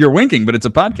 You're winking, but it's a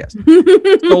podcast.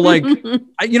 So like,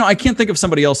 I can't think of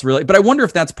somebody else really, but I wonder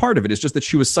if that's part of it. It's just that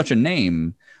she was such a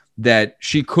name that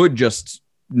she could just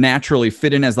naturally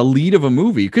fit in as the lead of a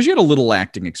movie because she had a little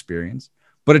acting experience,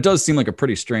 but it does seem like a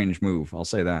pretty strange move. I'll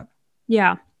say that.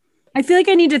 Yeah. I feel like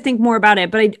I need to think more about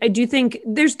it, but I do think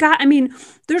there's so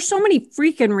many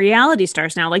freaking reality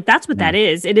stars now. Like that's what that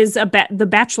is. It is the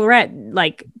Bachelorette,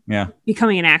 like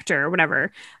becoming an actor or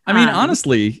whatever. I mean,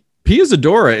 honestly, Pia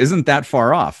Zadora isn't that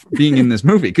far off being in this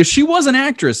movie because she was an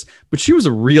actress, but she was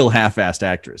a real half-assed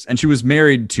actress, and she was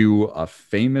married to a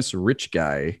famous rich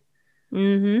guy.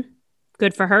 Mm-hmm.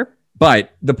 Good for her.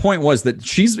 But the point was that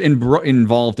she's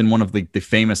involved in one of the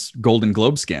famous Golden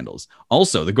Globe scandals.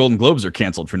 Also, the Golden Globes are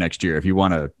canceled for next year if you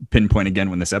want to pinpoint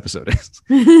again when this episode is.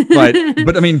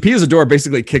 but I mean, Pia Zadora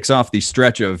basically kicks off the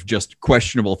stretch of just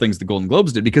questionable things the Golden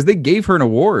Globes did because they gave her an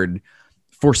award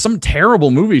for some terrible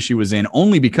movie she was in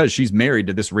only because she's married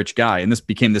to this rich guy. And this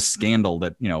became this scandal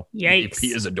that, Yikes.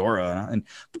 Pia Zadora. And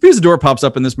Pia Zadora pops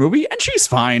up in this movie and she's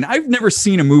fine. I've never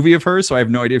seen a movie of her, so I have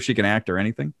no idea if she can act or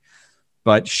anything.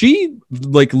 But she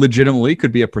legitimately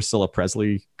could be a Priscilla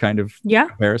Presley kind of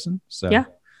comparison. So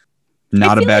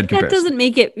not a bad comparison. That doesn't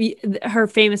make it her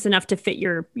famous enough to fit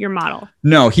your model.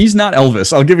 No, he's not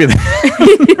Elvis. I'll give you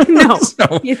that.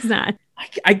 No, he's not.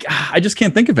 I just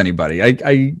can't think of anybody.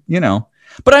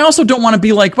 But I also don't want to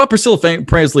be like, well, Priscilla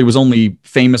Presley was only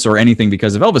famous or anything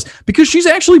because of Elvis, because she's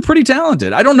actually pretty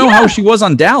talented. I don't know how she was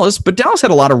on Dallas, but Dallas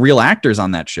had a lot of real actors on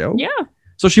that show. Yeah.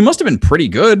 So she must have been pretty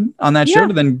good on that show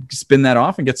to then spin that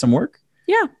off and get some work.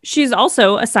 Yeah. She's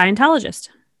also a Scientologist.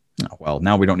 Oh, well,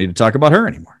 now we don't need to talk about her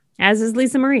anymore. As is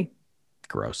Lisa Marie.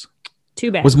 Gross.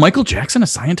 Too bad. Was Michael Jackson a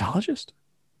Scientologist?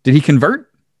 Did he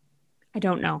convert? I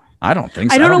don't know. I don't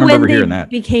think so. I don't know remember when hearing they that.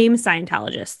 became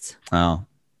Scientologists. Oh.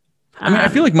 I mean, I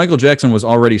feel like Michael Jackson was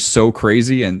already so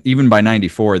crazy, and even by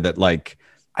 94 that like,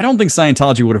 I don't think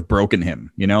Scientology would have broken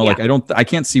him, Like I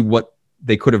can't see what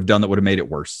they could have done that would have made it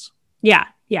worse. Yeah.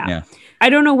 I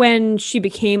don't know when she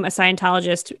became a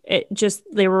Scientologist.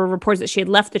 There were reports that she had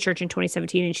left the church in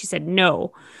 2017 and she said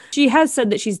no. She has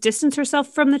said that she's distanced herself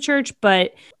from the church,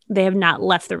 but they have not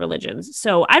left the religions.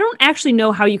 So I don't actually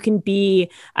know how you can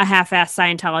be a half-assed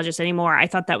Scientologist anymore. I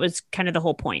thought that was kind of the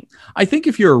whole point. I think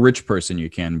if you're a rich person, you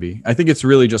can be. I think it's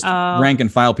really just rank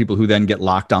and file people who then get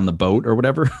locked on the boat or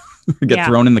whatever, get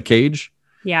thrown in the cage.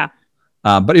 Yeah.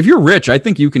 But if you're rich, I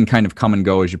think you can kind of come and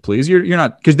go as you please. You're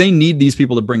not, because they need these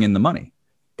people to bring in the money.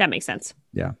 That makes sense.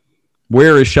 Yeah.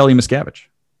 Where is Shelley Miscavige?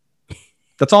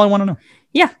 That's all I want to know.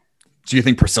 Yeah. Do you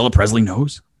think Priscilla Presley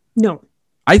knows? No.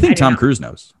 I think Tom Cruise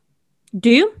knows. Do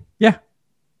you? Yeah.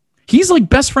 He's like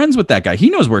best friends with that guy. He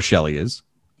knows where Shelley is.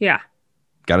 Yeah.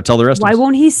 Got to tell the rest of us. Why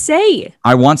won't he say?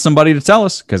 I want somebody to tell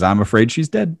us because I'm afraid she's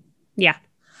dead. Yeah.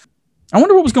 I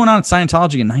wonder what was going on at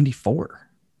Scientology in 94.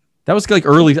 That was like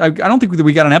early. I don't think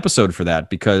we got an episode for that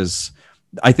because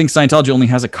I think Scientology only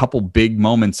has a couple big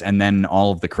moments and then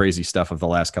all of the crazy stuff of the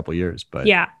last couple of years. But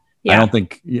yeah. I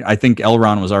think L.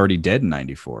 Ron was already dead in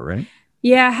 94, right?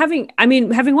 Yeah. Having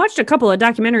watched a couple of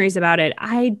documentaries about it,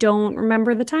 I don't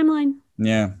remember the timeline.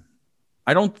 Yeah.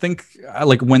 I don't think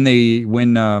like when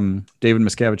David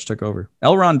Miscavige took over.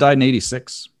 L. Ron died in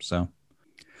 86. So,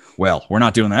 well, we're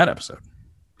not doing that episode.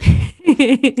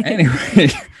 Anyway,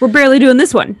 we're barely doing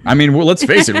this one. I mean, well, let's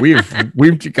face it,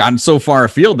 we've gotten so far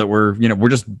afield that we're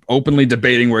just openly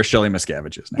debating where Shelley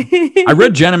Miscavige is now. I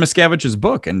read Jenna Miscavige's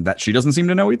book, and that she doesn't seem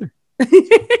to know either.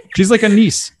 She's like a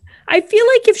niece. I feel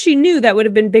like if she knew, that would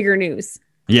have been bigger news.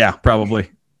 Yeah,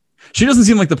 probably. She doesn't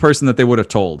seem like the person that they would have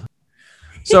told.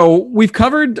 So we've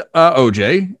covered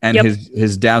OJ and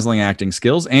his dazzling acting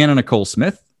skills, Anna Nicole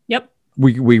Smith. Yep.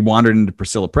 We wandered into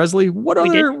Priscilla Presley. What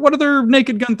other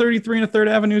Naked Gun 33 1/3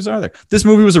 avenues are there? This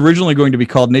movie was originally going to be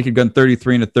called Naked Gun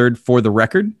 33 1/3 for the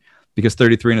record, because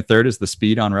 33 1/3 is the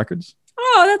speed on records.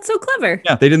 Oh, that's so clever.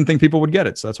 Yeah, they didn't think people would get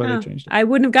it, so that's why they changed it. I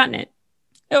wouldn't have gotten it.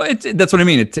 That's what I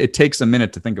mean. It takes a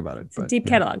minute to think about it. It's a deep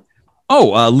catalog.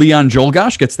 Oh, Leon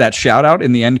Jolgosh gets that shout out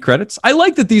in the end credits. I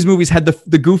like that these movies had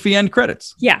the goofy end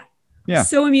credits. Yeah. Yeah.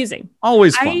 So amusing.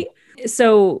 Always fun.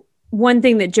 So one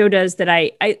thing that Joe does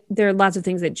that there are lots of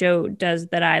things that Joe does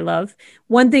that I love.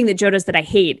 One thing that Joe does that I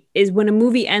hate is when a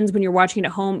movie ends, when you're watching it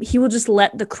at home, he will just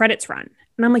let the credits run.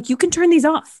 And I'm like, you can turn these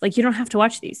off. Like, you don't have to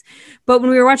watch these. But when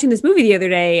we were watching this movie the other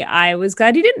day, I was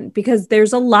glad he didn't, because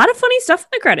there's a lot of funny stuff in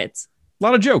the credits. A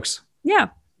lot of jokes. Yeah.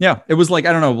 Yeah. It was like,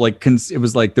 I don't know, like it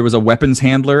was like there was a weapons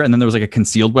handler, and then there was like a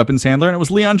concealed weapons handler, and it was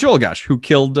Leon Jolgosh who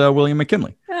killed William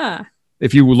McKinley. Yeah.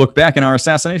 If you look back in our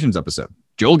assassinations episode,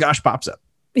 Jolgosh pops up.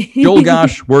 Joel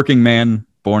Gosh, working man,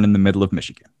 born in the middle of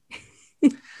Michigan.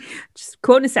 Just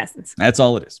quoting Assassins. That's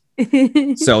all it is.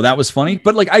 So that was funny.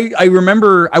 But like I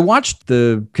remember I watched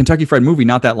the Kentucky Fried Movie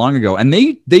not that long ago, and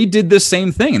they did this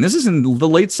same thing. And this is in the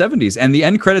late 70s. And the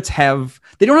end credits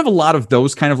they don't have a lot of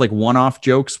those kind of like one-off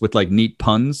jokes with like neat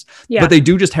puns. Yeah. But they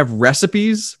do just have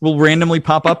recipes will randomly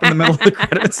pop up in the middle of the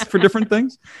credits for different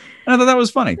things. And I thought that was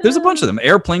funny. There's a bunch of them.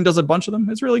 Airplane does a bunch of them.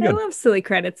 It's really good. I love silly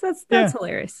credits. That's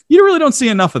hilarious. You really don't see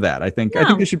enough of that, I think. No. I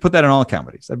think they should put that in all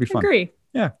comedies. That'd be fun. Agree.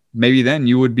 Yeah. Maybe then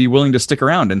you would be willing to stick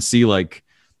around and see, like,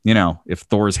 you know, if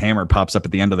Thor's hammer pops up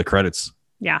at the end of the credits.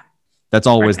 Yeah. That's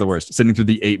always the worst. Sitting through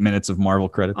the 8 minutes of Marvel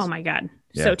credits. Oh my God.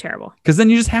 So terrible. Because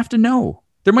then you just have to know.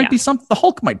 There might be something, the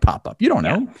Hulk might pop up. You don't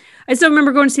know. Yeah. I still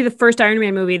remember going to see the first Iron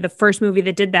Man movie, the first movie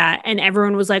that did that, and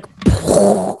everyone was like,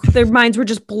 their minds were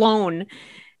just blown.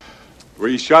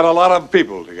 We shot a lot of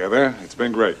people together. It's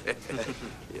been great.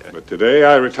 But today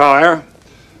I retire.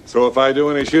 So if I do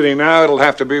any shooting now, it'll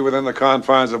have to be within the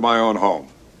confines of my own home.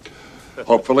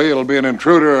 Hopefully it'll be an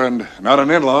intruder and not an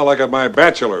in-law like at my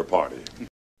bachelor party.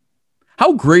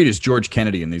 How great is George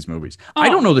Kennedy in these movies? I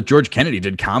don't know that George Kennedy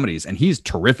did comedies, and he's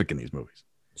terrific in these movies.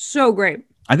 So great.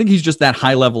 I think he's just that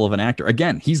high level of an actor.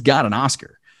 Again, he's got an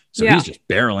Oscar. So he's just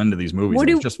barreling into these movies.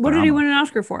 What did he win an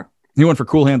Oscar for? He won for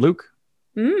Cool Hand Luke.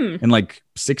 In like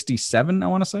 67, I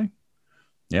want to say.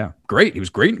 Yeah, great. He was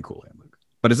great in Cool Hand Luke.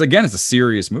 But it's a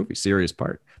serious movie, serious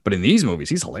part. But in these movies,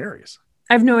 he's hilarious.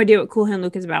 I have no idea what Cool Hand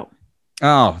Luke is about.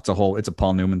 Oh, it's a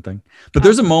Paul Newman thing. But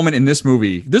there's a moment in this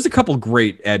movie. There's a couple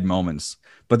great Ed moments.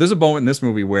 But there's a moment in this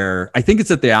movie where I think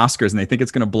it's at the Oscars and they think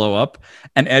it's going to blow up.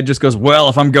 And Ed just goes, well,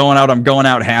 if I'm going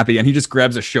out happy. And he just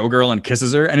grabs a showgirl and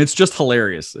kisses her. And it's just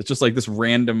hilarious. It's just like this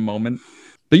random moment.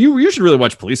 But you should really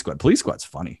watch Police Squad. Police Squad's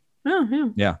funny. Oh, yeah.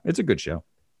 Yeah, it's a good show.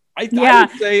 I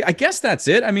would say, I guess that's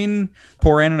it. I mean,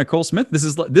 poor Anna Nicole Smith.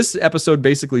 This episode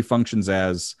basically functions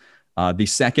as the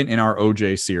second in our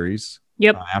OJ series.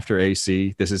 Yep. After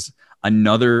AC, this is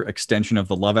another extension of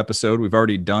the Love episode. We've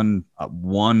already done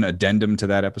one addendum to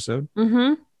that episode,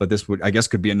 but this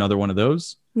could be another one of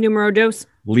those. Numero dos.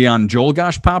 Leon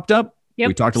Jolgosh popped up. Yep.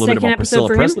 We talked a little bit about Priscilla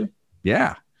Presley.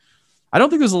 Yeah. I don't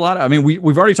think there's a lot of, I mean,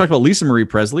 we've already talked about Lisa Marie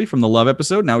Presley from the Love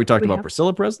episode. Now we talked about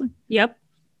Priscilla Presley. Yep.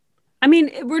 I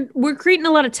mean, we're creating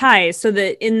a lot of ties so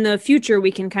that in the future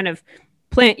we can kind of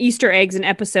plant Easter eggs in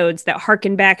episodes that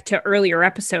harken back to earlier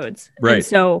episodes. Right. And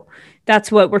so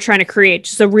that's what we're trying to create.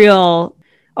 Just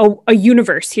a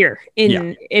universe here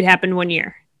in It Happened One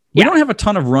Year. We don't have a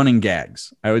ton of running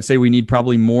gags. I would say we need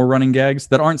probably more running gags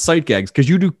that aren't sight gags because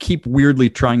you do keep weirdly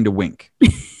trying to wink.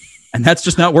 And that's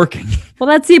just not working. Well,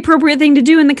 that's the appropriate thing to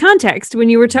do in the context. When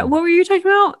you were what were you talking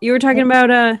about? You were talking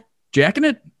about jacking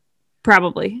it?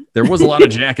 Probably. There was a lot of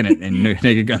jacking it in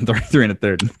Naked Gun 3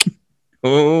 1/3.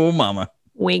 Oh, mama.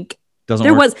 Wink.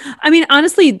 Doesn't work. I mean,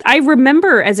 honestly, I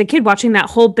remember as a kid watching that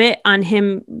whole bit on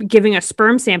him giving a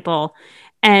sperm sample.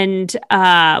 And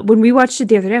when we watched it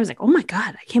the other day, I was like, oh my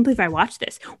God, I can't believe I watched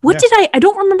this. I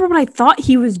don't remember what I thought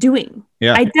he was doing.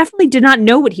 Yeah. I definitely did not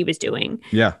know what he was doing.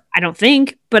 Yeah. I don't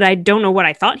think, but I don't know what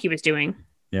I thought he was doing.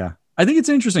 Yeah. I think it's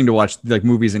interesting to watch like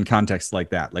movies in context like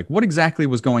that. Like what exactly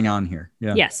was going on here?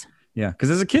 Yeah. Yes. Yeah.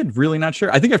 Because as a kid, really not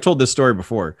sure. I think I've told this story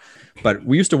before, but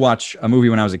we used to watch a movie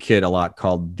when I was a kid a lot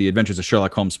called The Adventures of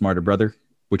Sherlock Holmes' Smarter Brother,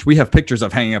 which we have pictures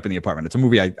of hanging up in the apartment. It's a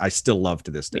movie I still love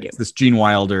to this day. It's this Gene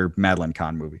Wilder, Madeline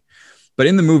Kahn movie. But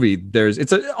in the movie,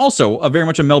 it's also a very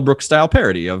much a Mel Brooks style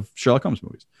parody of Sherlock Holmes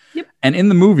movies. Yep. And in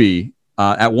the movie,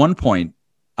 at one point,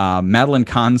 Madeline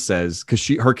Kahn says, because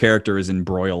her character is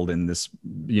embroiled in this,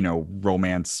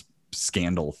 romance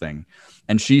scandal thing.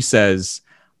 And she says,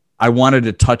 I wanted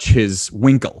to touch his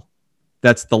winkle.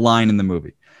 That's the line in the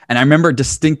movie. And I remember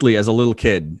distinctly as a little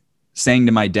kid saying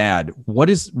to my dad, what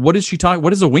is she talking?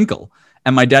 What is a winkle?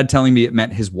 And my dad telling me it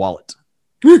meant his wallet.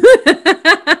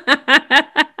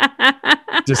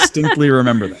 Distinctly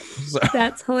remember that. So,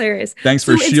 that's hilarious. Thanks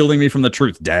for shielding me from the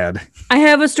truth, Dad. I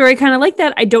have a story kind of like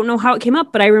that. I don't know how it came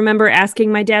up, but I remember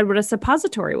asking my dad what a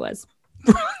suppository was.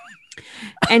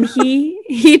 And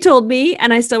he told me,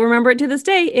 and I still remember it to this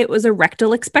day, it was a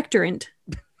rectal expectorant.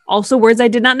 Also words I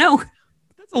did not know.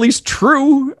 That's at least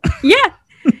true. Yeah.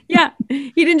 Yeah.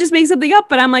 He didn't just make something up,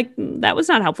 but I'm like, that was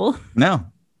not helpful. No.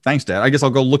 Thanks, Dad. I guess I'll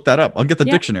go look that up. I'll get the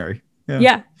dictionary.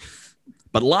 Yeah.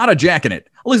 But a lot of jacking it.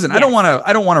 Listen, I don't want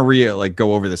to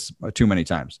go over this too many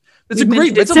times.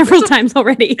 It's several times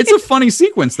already. It's a funny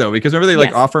sequence though, because remember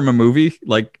they offer him a movie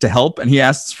to help, and he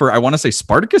asks for, I want to say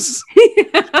Spartacus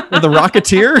or the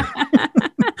Rocketeer.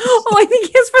 Oh, I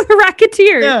think it's for the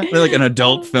Rocketeer. Yeah, they're like an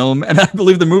adult film, and I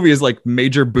believe the movie is like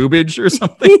Major Boobage or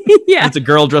something. Yeah, it's a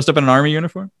girl dressed up in an army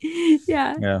uniform.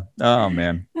 Yeah. Yeah. Oh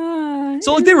man.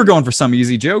 So like they were going for some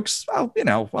easy jokes. Well,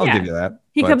 I'll give you that.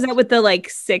 He comes out with the like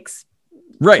 6.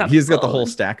 Right. He's got the whole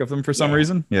stack of them for some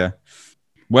reason. Yeah.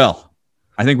 Well,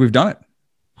 I think we've done it.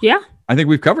 Yeah. I think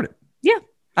we've covered it. Yeah.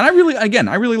 And I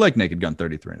really like Naked Gun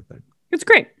 33 and a third. It's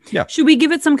great. Yeah. Should we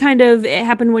give it some kind of it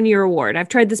happened 1 year award? I've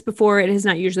tried this before. It has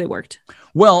not usually worked.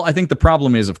 Well, I think the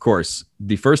problem is, of course,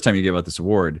 the first time you give out this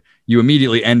award, you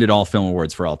immediately ended all film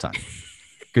awards for all time.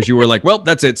 Because you were like, well,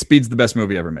 that's it. Speed's the best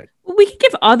movie ever made. Well, we could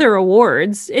give other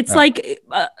awards. It's like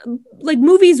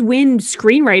movies win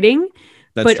screenwriting,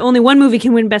 but only one movie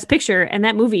can win Best Picture, and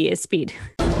that movie is Speed.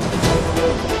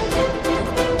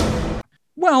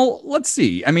 Well, let's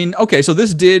see. I mean, okay, so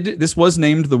this was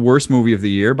named the worst movie of the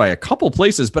year by a couple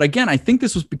places, but again, I think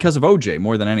this was because of OJ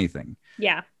more than anything.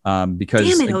 Yeah. Because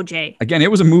damn it, OJ. Again,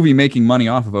 it was a movie making money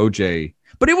off of OJ,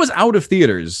 but it was out of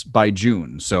theaters by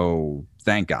June, so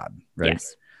thank God, right?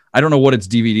 Yes. I don't know what its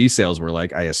DVD sales were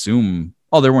like. I assume,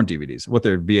 there weren't DVDs. What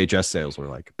their VHS sales were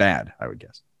like. Bad, I would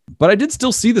guess. But I did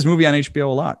still see this movie on HBO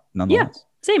a lot, nonetheless. Yeah,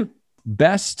 same.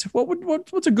 Best,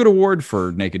 what's a good award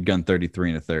for Naked Gun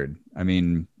 33 and a third? I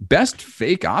mean, best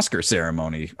fake Oscar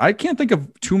ceremony. I can't think of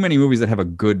too many movies that have a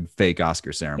good fake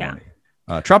Oscar ceremony.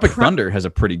 Yeah. Tropic Thunder has a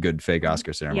pretty good fake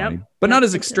Oscar ceremony, but not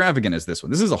as extravagant as this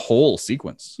one. This is a whole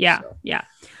sequence. Yeah, yeah.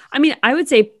 I mean, I would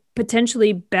say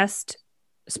potentially best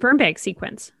sperm bag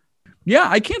sequence. Yeah,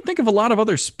 I can't think of a lot of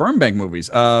other sperm bank movies.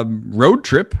 Road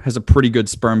Trip has a pretty good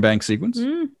sperm bank sequence.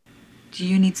 Do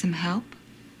you need some help?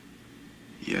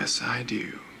 Yes, I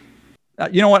do.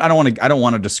 You know what? I don't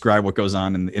want to describe what goes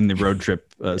on in the Road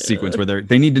Trip sequence where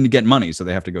they need to get money, so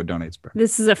they have to go donate sperm.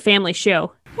 This is a family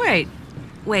show. Wait.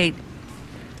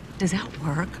 Does that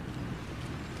work?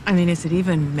 I mean, is it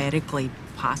even medically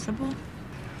possible?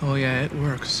 Oh yeah, it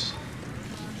works.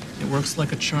 It works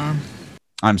like a charm.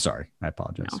 I'm sorry. I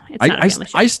apologize. No, it's not a family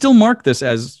show. I still mark this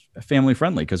as family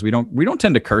friendly because we don't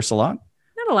tend to curse a lot.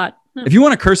 Not a lot. No. If you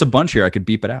want to curse a bunch here, I could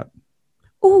beep it out.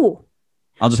 Ooh.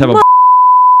 I'll just have a.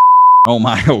 Oh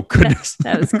my! Oh goodness.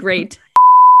 That was great.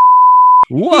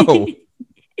 Whoa.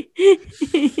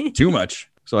 Too much.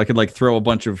 So I could like throw a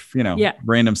bunch of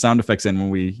random sound effects in when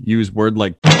we use word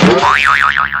like.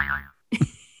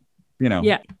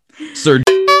 Yeah. Sir.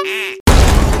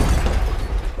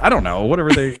 I don't know.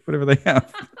 Whatever they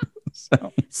have.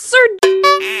 So. Sir.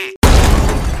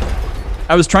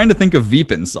 I was trying to think of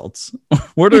Veep insults.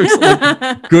 What are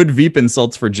like, good Veep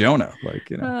insults for Jonah? Like,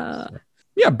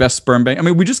 yeah, best sperm bank. I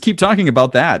mean, we just keep talking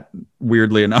about that,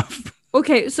 weirdly enough.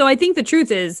 Okay, so I think the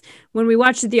truth is, when we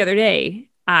watched it the other day,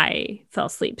 I fell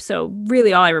asleep. So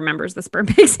really all I remember is the sperm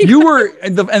bank sequence. You were,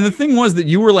 and the thing was that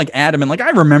you were like adamant, like,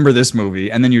 I remember this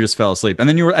movie, and then you just fell asleep. And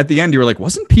then you were, at the end, you were like,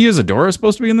 wasn't Pia Zadora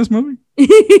supposed to be in this movie?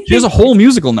 She has a whole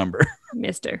musical number.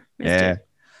 Mister. Yeah.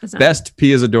 Best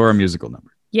Pia Zadora musical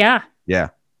number. Yeah. Yeah.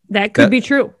 That could be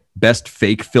true. Best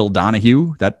fake Phil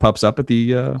Donahue that pops up at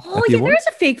the there's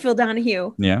a fake Phil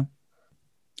Donahue. Yeah.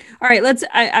 All right,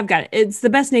 I've got it. It's the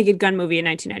best Naked Gun movie in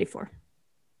 1994.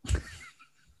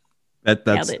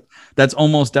 That's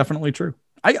almost definitely true.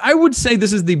 I would say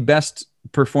this is the best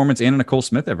performance Anna Nicole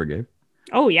Smith ever gave.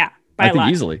 Oh yeah, I think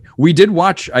easily. We did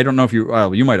watch. I don't know if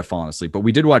you might have fallen asleep, but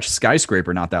we did watch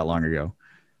Skyscraper not that long ago,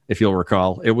 if you'll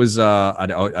recall. It was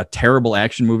a terrible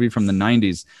action movie from the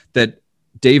 90s that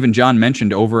Dave and John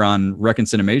mentioned over on Recon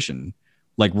Cinemation,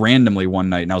 like randomly one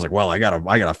night, and I was like, "Well, I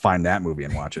gotta find that movie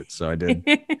and watch it." So I did,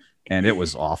 and it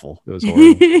was awful. It was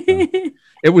horrible. So,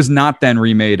 it was not then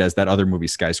remade as that other movie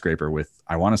Skyscraper with,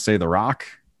 I want to say, The Rock.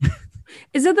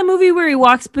 Is that the movie where he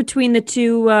walks between the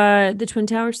Twin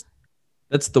Towers?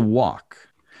 That's The Walk.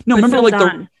 No, With remember Phil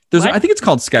like Donne. I think it's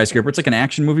called Skyscraper. It's like an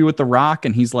action movie with The Rock,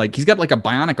 and he's got like a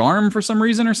bionic arm for some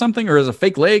reason or something, or is a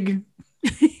fake leg.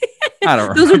 I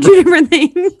don't Those remember. are two different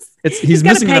things. He's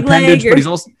missing an appendage, but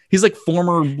he's like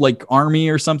former like army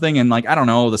or something, and like I don't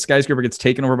know, the skyscraper gets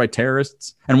taken over by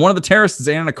terrorists, and one of the terrorists is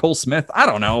Anna Nicole Smith. I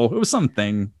don't know, it was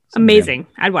something Amazing.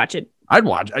 I'd watch it.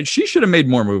 She should have made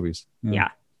more movies. Yeah.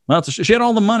 Well, she had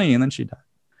all the money, and then she died.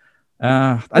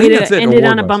 I think that's it. Ended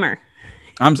on a bummer.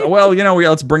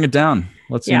 Let's bring it down.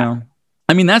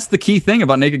 I mean, that's the key thing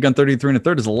about Naked Gun 33 and a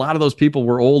third is a lot of those people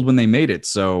were old when they made it.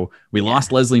 So we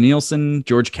lost Leslie Nielsen.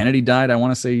 George Kennedy died, I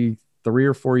want to say 3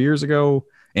 or 4 years ago.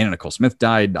 Anna Nicole Smith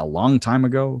died a long time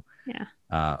ago. Yeah.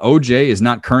 OJ is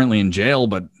not currently in jail,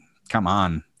 but come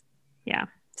on. Yeah.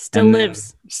 Still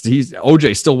lives.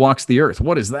 OJ still walks the earth.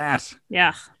 What is that?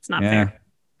 Yeah. It's not fair.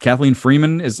 Kathleen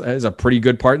Freeman is a pretty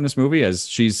good part in this movie as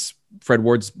she's Fred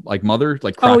Ward's like mother,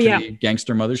 like crotchety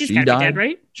gangster mother. She's she died, died,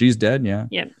 right? She's dead. Yeah.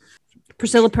 Yeah.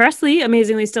 Priscilla Presley,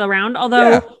 amazingly still around,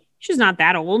 although she's not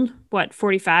that old. What,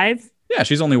 45? Yeah,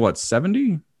 she's only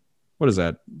 70? What is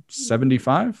that?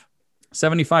 75?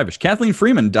 75-ish. Kathleen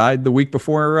Freeman died the week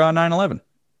before 9/11.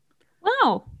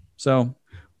 Wow. So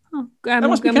I'm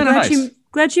must be I'm kinda glad nice.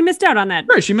 glad she missed out on that.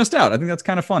 Right, she missed out. I think that's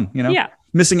kind of fun, you know? Yeah.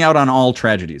 Missing out on all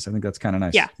tragedies. I think that's kind of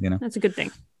nice. Yeah, You know? that's a good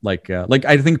thing. Like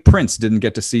I think Prince didn't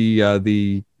get to see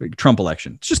the Trump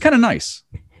election. It's just kind of nice.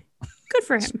 Good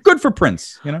for him. Good for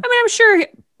Prince, you know? I mean, I'm sure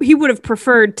he would have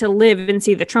preferred to live and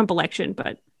see the Trump election,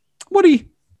 but would he?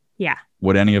 Yeah.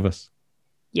 Would any of us?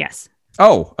 Yes.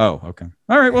 Oh, okay.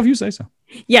 All right, well, if you say so.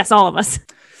 Yes, all of us.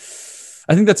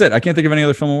 I think that's it. I can't think of any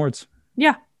other film awards.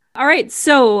 Yeah. All right.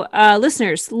 So,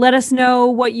 listeners, let us know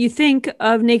what you think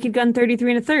of Naked Gun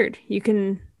 33 1/3. You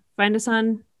can find us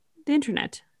on the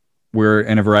internet. We're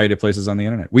in a variety of places on the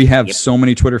internet. We have so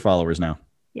many Twitter followers now.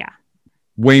 Yeah.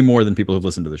 Way more than people who've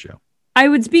listened to the show. I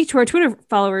would speak to our Twitter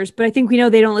followers, but I think we know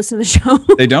they don't listen to the show.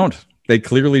 They don't. They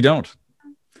clearly don't.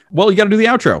 Well, you got to do the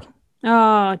outro.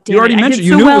 Oh, damn You already it. mentioned- I did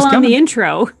you so knew it well was on coming. the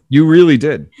intro. You really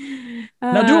did.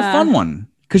 Now do a fun one.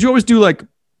 Because you always do like,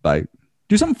 bye.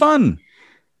 Do something fun.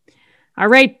 All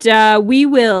right. We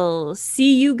will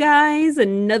see you guys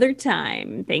another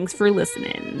time. Thanks for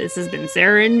listening. This has been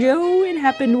Sarah and Joe. It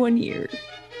happened 1 year.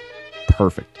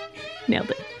 Perfect. Nailed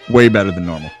it. Way better than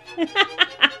normal.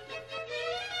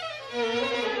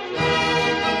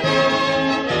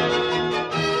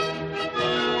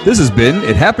 This has been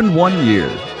It Happened 1 Year.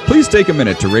 Please take a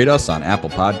minute to rate us on Apple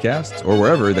Podcasts or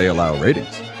wherever they allow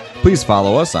ratings. Please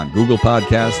follow us on Google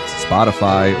Podcasts,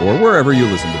 Spotify, or wherever you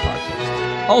listen to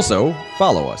podcasts. Also,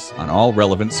 follow us on all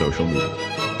relevant social media.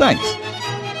 Thanks.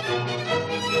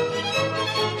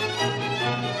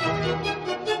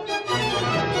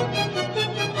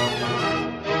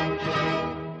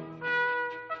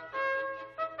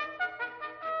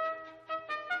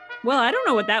 Well, I don't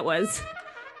know what that was.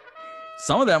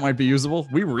 Some of that might be usable.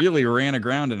 We really ran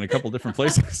aground in a couple different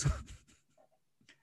places.